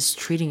existence is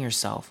treating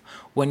yourself,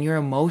 when your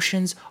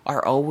emotions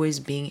are always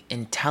being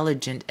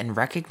intelligent and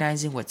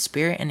recognizing what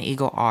spirit and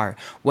ego are,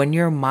 when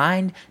your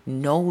mind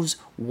knows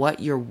what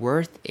your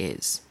worth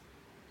is,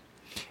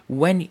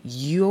 when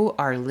you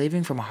are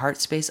living from a heart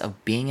space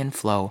of being in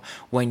flow,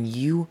 when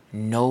you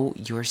know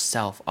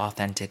yourself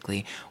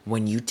authentically,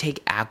 when you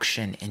take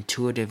action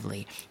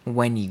intuitively,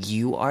 when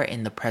you are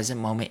in the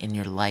present moment in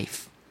your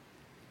life,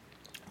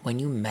 when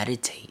you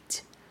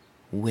meditate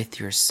with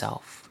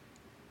yourself,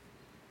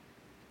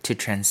 to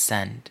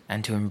transcend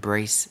and to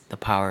embrace the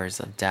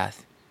powers of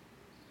death,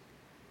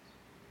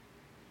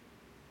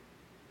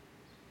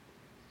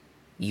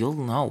 you'll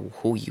know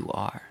who you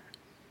are.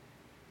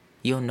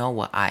 You'll know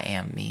what I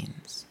am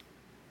means.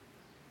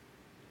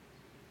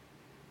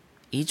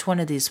 Each one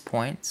of these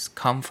points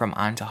come from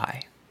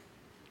Antahai.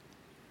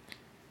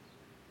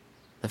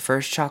 The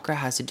first chakra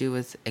has to do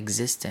with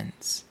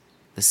existence.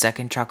 The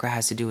second chakra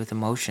has to do with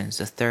emotions.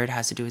 The third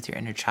has to do with your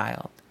inner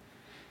child.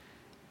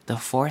 The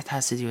fourth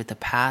has to do with the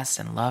past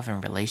and love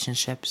and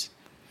relationships.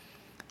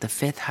 The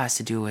fifth has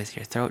to do with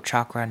your throat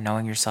chakra,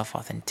 knowing yourself,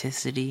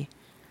 authenticity,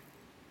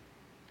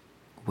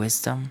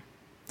 wisdom.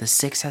 The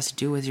sixth has to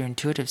do with your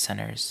intuitive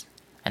centers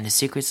and the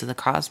secrets of the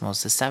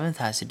cosmos. The seventh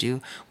has to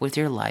do with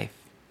your life.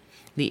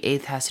 The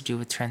eighth has to do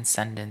with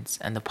transcendence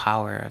and the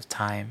power of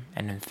time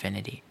and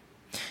infinity.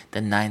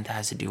 The ninth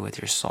has to do with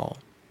your soul.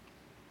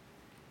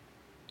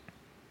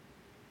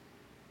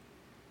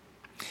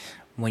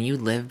 When you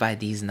live by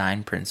these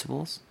 9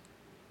 principles,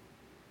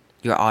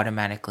 you're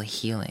automatically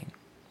healing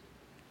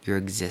your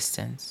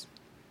existence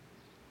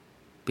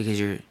because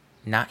you're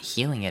not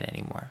healing it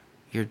anymore.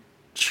 You're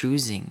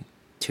choosing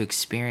to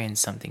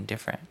experience something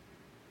different.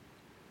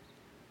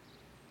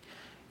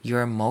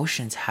 Your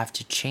emotions have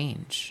to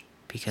change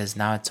because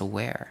now it's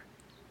aware.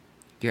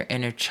 Your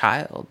inner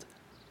child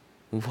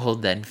will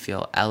then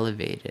feel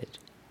elevated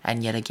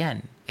and yet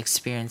again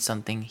experience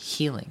something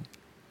healing.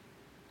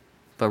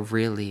 But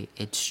really,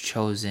 it's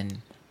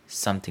chosen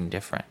something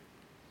different.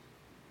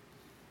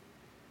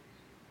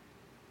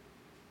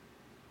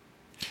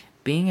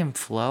 Being in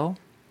flow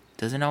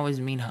doesn't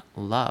always mean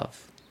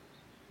love,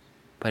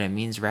 but it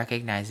means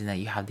recognizing that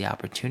you have the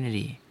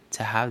opportunity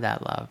to have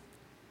that love.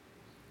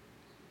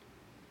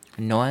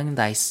 Knowing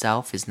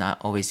thyself is not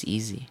always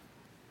easy.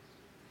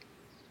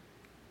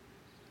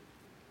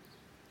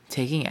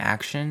 Taking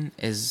action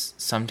is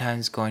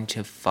sometimes going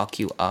to fuck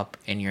you up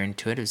in your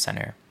intuitive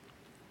center.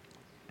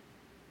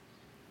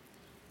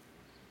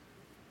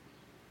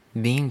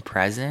 Being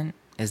present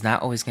is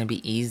not always going to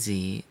be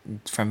easy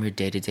from your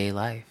day-to-day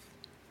life,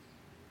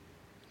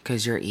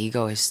 because your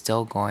ego is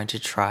still going to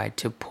try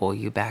to pull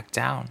you back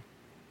down.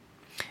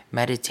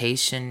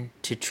 Meditation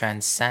to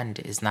transcend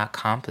is not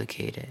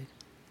complicated,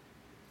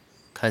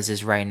 because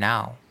it's right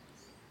now.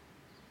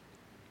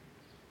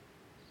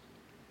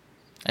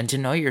 And to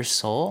know your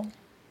soul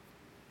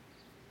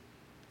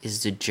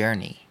is the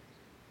journey.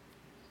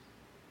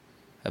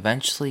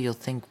 Eventually you'll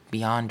think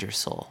beyond your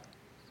soul,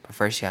 but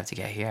first you have to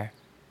get here.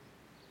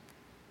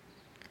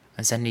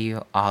 I'm sending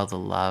you all the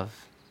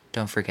love.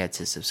 Don't forget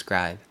to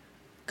subscribe,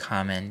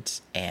 comment,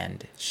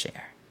 and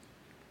share.